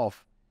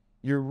yourself,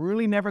 you're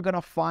really never going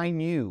to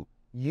find you.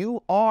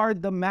 You are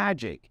the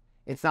magic.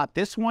 It's not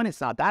this one.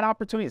 It's not that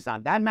opportunity. It's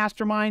not that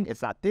mastermind.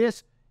 It's not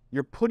this.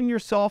 You're putting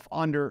yourself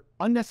under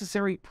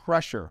unnecessary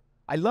pressure.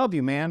 I love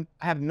you, man.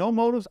 I have no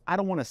motives. I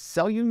don't want to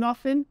sell you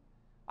nothing.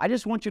 I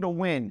just want you to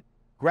win.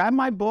 Grab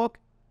my book.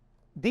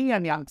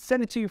 DM me. I'll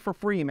send it to you for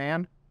free,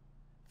 man.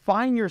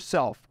 Find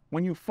yourself.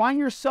 When you find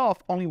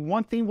yourself, only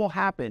one thing will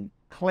happen.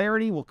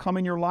 Clarity will come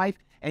in your life,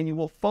 and you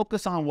will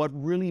focus on what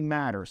really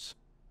matters.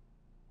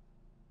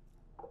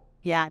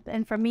 Yeah,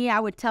 and for me, I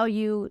would tell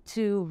you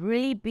to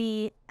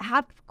really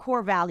have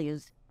core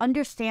values.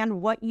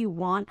 Understand what you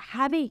want.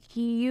 Have a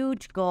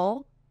huge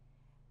goal,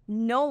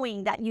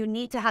 knowing that you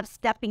need to have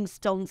stepping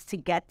stones to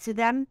get to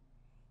them,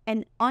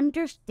 and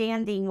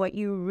understanding what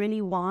you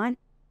really want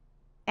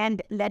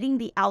and letting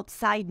the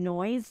outside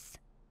noise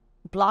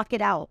block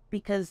it out.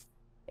 Because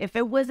if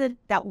it wasn't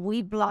that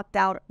we blocked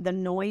out the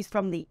noise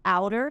from the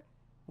outer,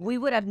 we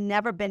would have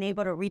never been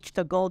able to reach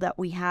the goal that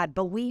we had.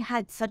 But we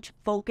had such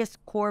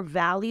focused core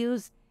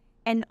values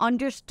and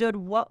understood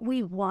what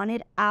we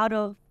wanted out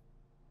of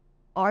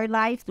our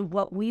life,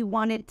 what we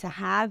wanted to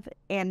have,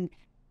 and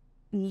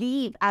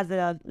leave as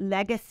a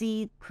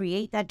legacy,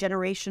 create that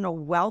generational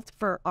wealth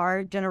for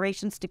our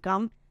generations to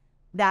come,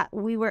 that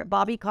we were,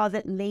 Bobby calls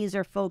it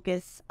laser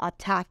focus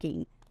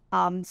attacking.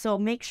 So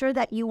make sure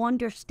that you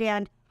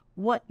understand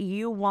what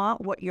you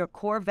want, what your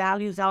core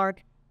values are.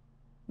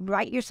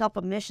 Write yourself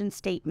a mission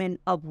statement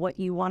of what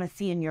you want to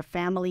see in your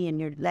family and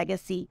your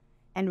legacy,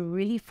 and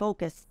really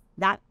focus.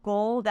 That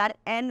goal, that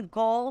end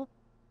goal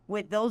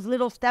with those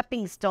little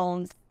stepping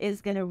stones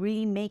is going to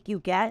really make you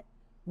get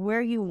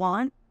where you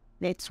want.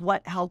 It's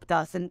what helped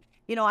us. And,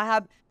 you know,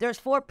 there's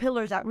 4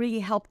 pillars that really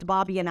helped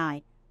Bobby and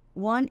I.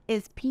 One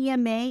is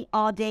PMA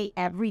all day,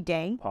 every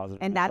day.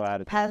 And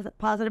that's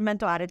positive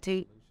mental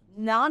attitude.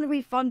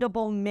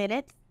 Non-refundable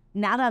minutes,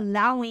 not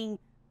allowing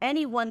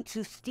anyone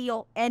to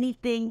steal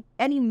anything,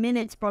 any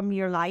minutes from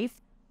your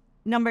life.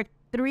 Number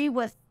 3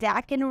 was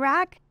stack and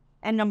rack.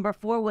 And number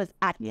 4 was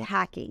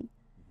attacking.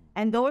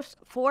 And those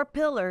 4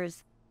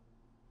 pillars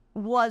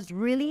was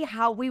really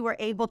how we were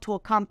able to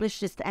accomplish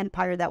this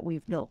empire that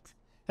we've built.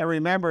 And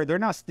remember, they're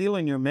not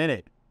stealing your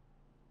minute.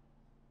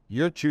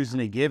 You're choosing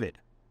to give it.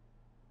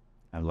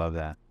 I love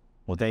that.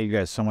 Well, thank you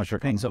guys so much for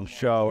coming on the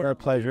show. Our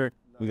pleasure.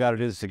 We got to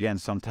do this again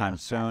sometime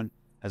soon.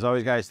 As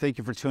always, guys, thank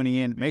you for tuning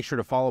in. Make sure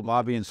to follow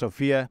Bobby and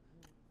Sofia,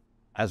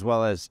 as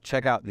well as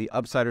check out the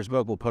Upsiders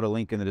book. We'll put a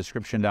link in the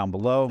description down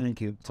below.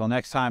 Thank you. Until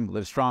next time,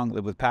 live strong,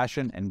 live with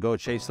passion, and go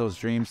chase those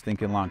dreams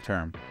thinking long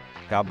term.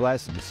 God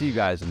bless, and we'll see you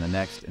guys in the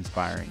next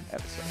inspiring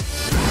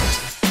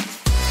episode.